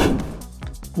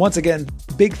 Once again,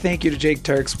 big thank you to Jake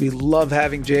Turx. We love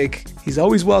having Jake. He's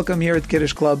always welcome here at the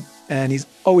Kiddish Club, and he's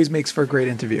always makes for a great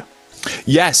interview.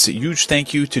 Yes, a huge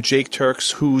thank you to Jake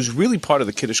Turx, who's really part of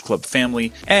the Kiddish Club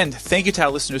family. And thank you to our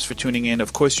listeners for tuning in.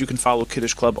 Of course, you can follow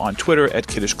Kiddish Club on Twitter at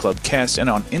Kiddish Club Cast and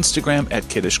on Instagram at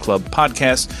Kiddish Club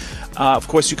Podcast. Of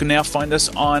course, you can now find us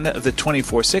on the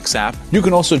 24/6 app. You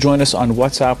can also join us on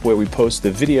WhatsApp, where we post the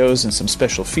videos and some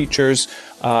special features.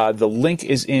 The link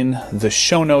is in the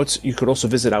show notes. You could also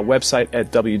visit our website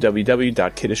at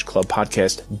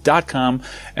www.kiddishclubpodcast.com.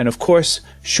 And of course,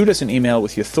 shoot us an email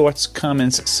with your thoughts,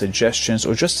 comments, suggestions,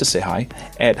 or just to say hi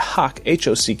at hock,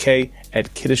 H-O-C-K,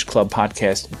 at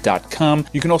kiddishclubpodcast.com.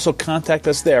 You can also contact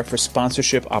us there for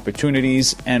sponsorship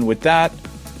opportunities. And with that,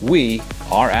 we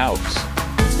are out.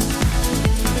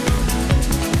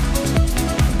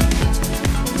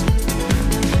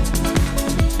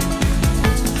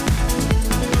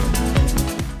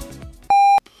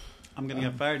 I'm going to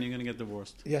get fired and you're going to get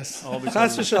divorced. Yes.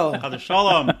 Chas v'shalom. Chas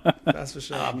v'shalom. Chas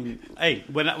v'shalom. Hey,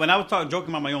 when I was joking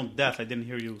about my own death, I didn't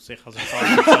hear you say chas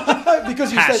v'shalom with such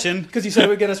because passion. Because you said it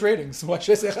would get us ratings. Why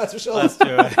should I say chas v'shalom? That's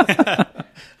true.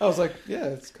 I was like, yeah,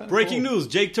 it's kind of Breaking news,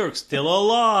 Jake Turx still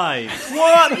alive.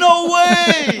 What? No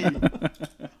way!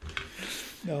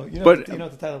 No, you know what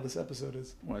the title of this episode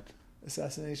is? What?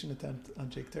 Assassination attempt on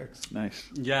Jake Turx. Nice.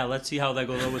 Yeah, let's see how that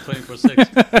goes over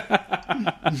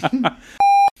 24/6.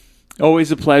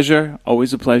 Always a pleasure.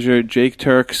 Always a pleasure. Jake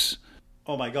Turx.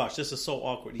 Oh my gosh, this is so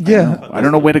awkward. Yeah. I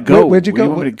don't know where to go. Where'd you go? Where do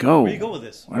you want me to go? Where do you go with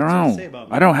this? I don't know.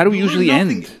 I don't know. How do we usually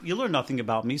end? You learn nothing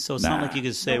about me, so it's not like you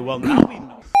can say, well, now we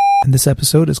know. And this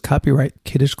episode is copyright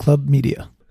Kiddish Club Media.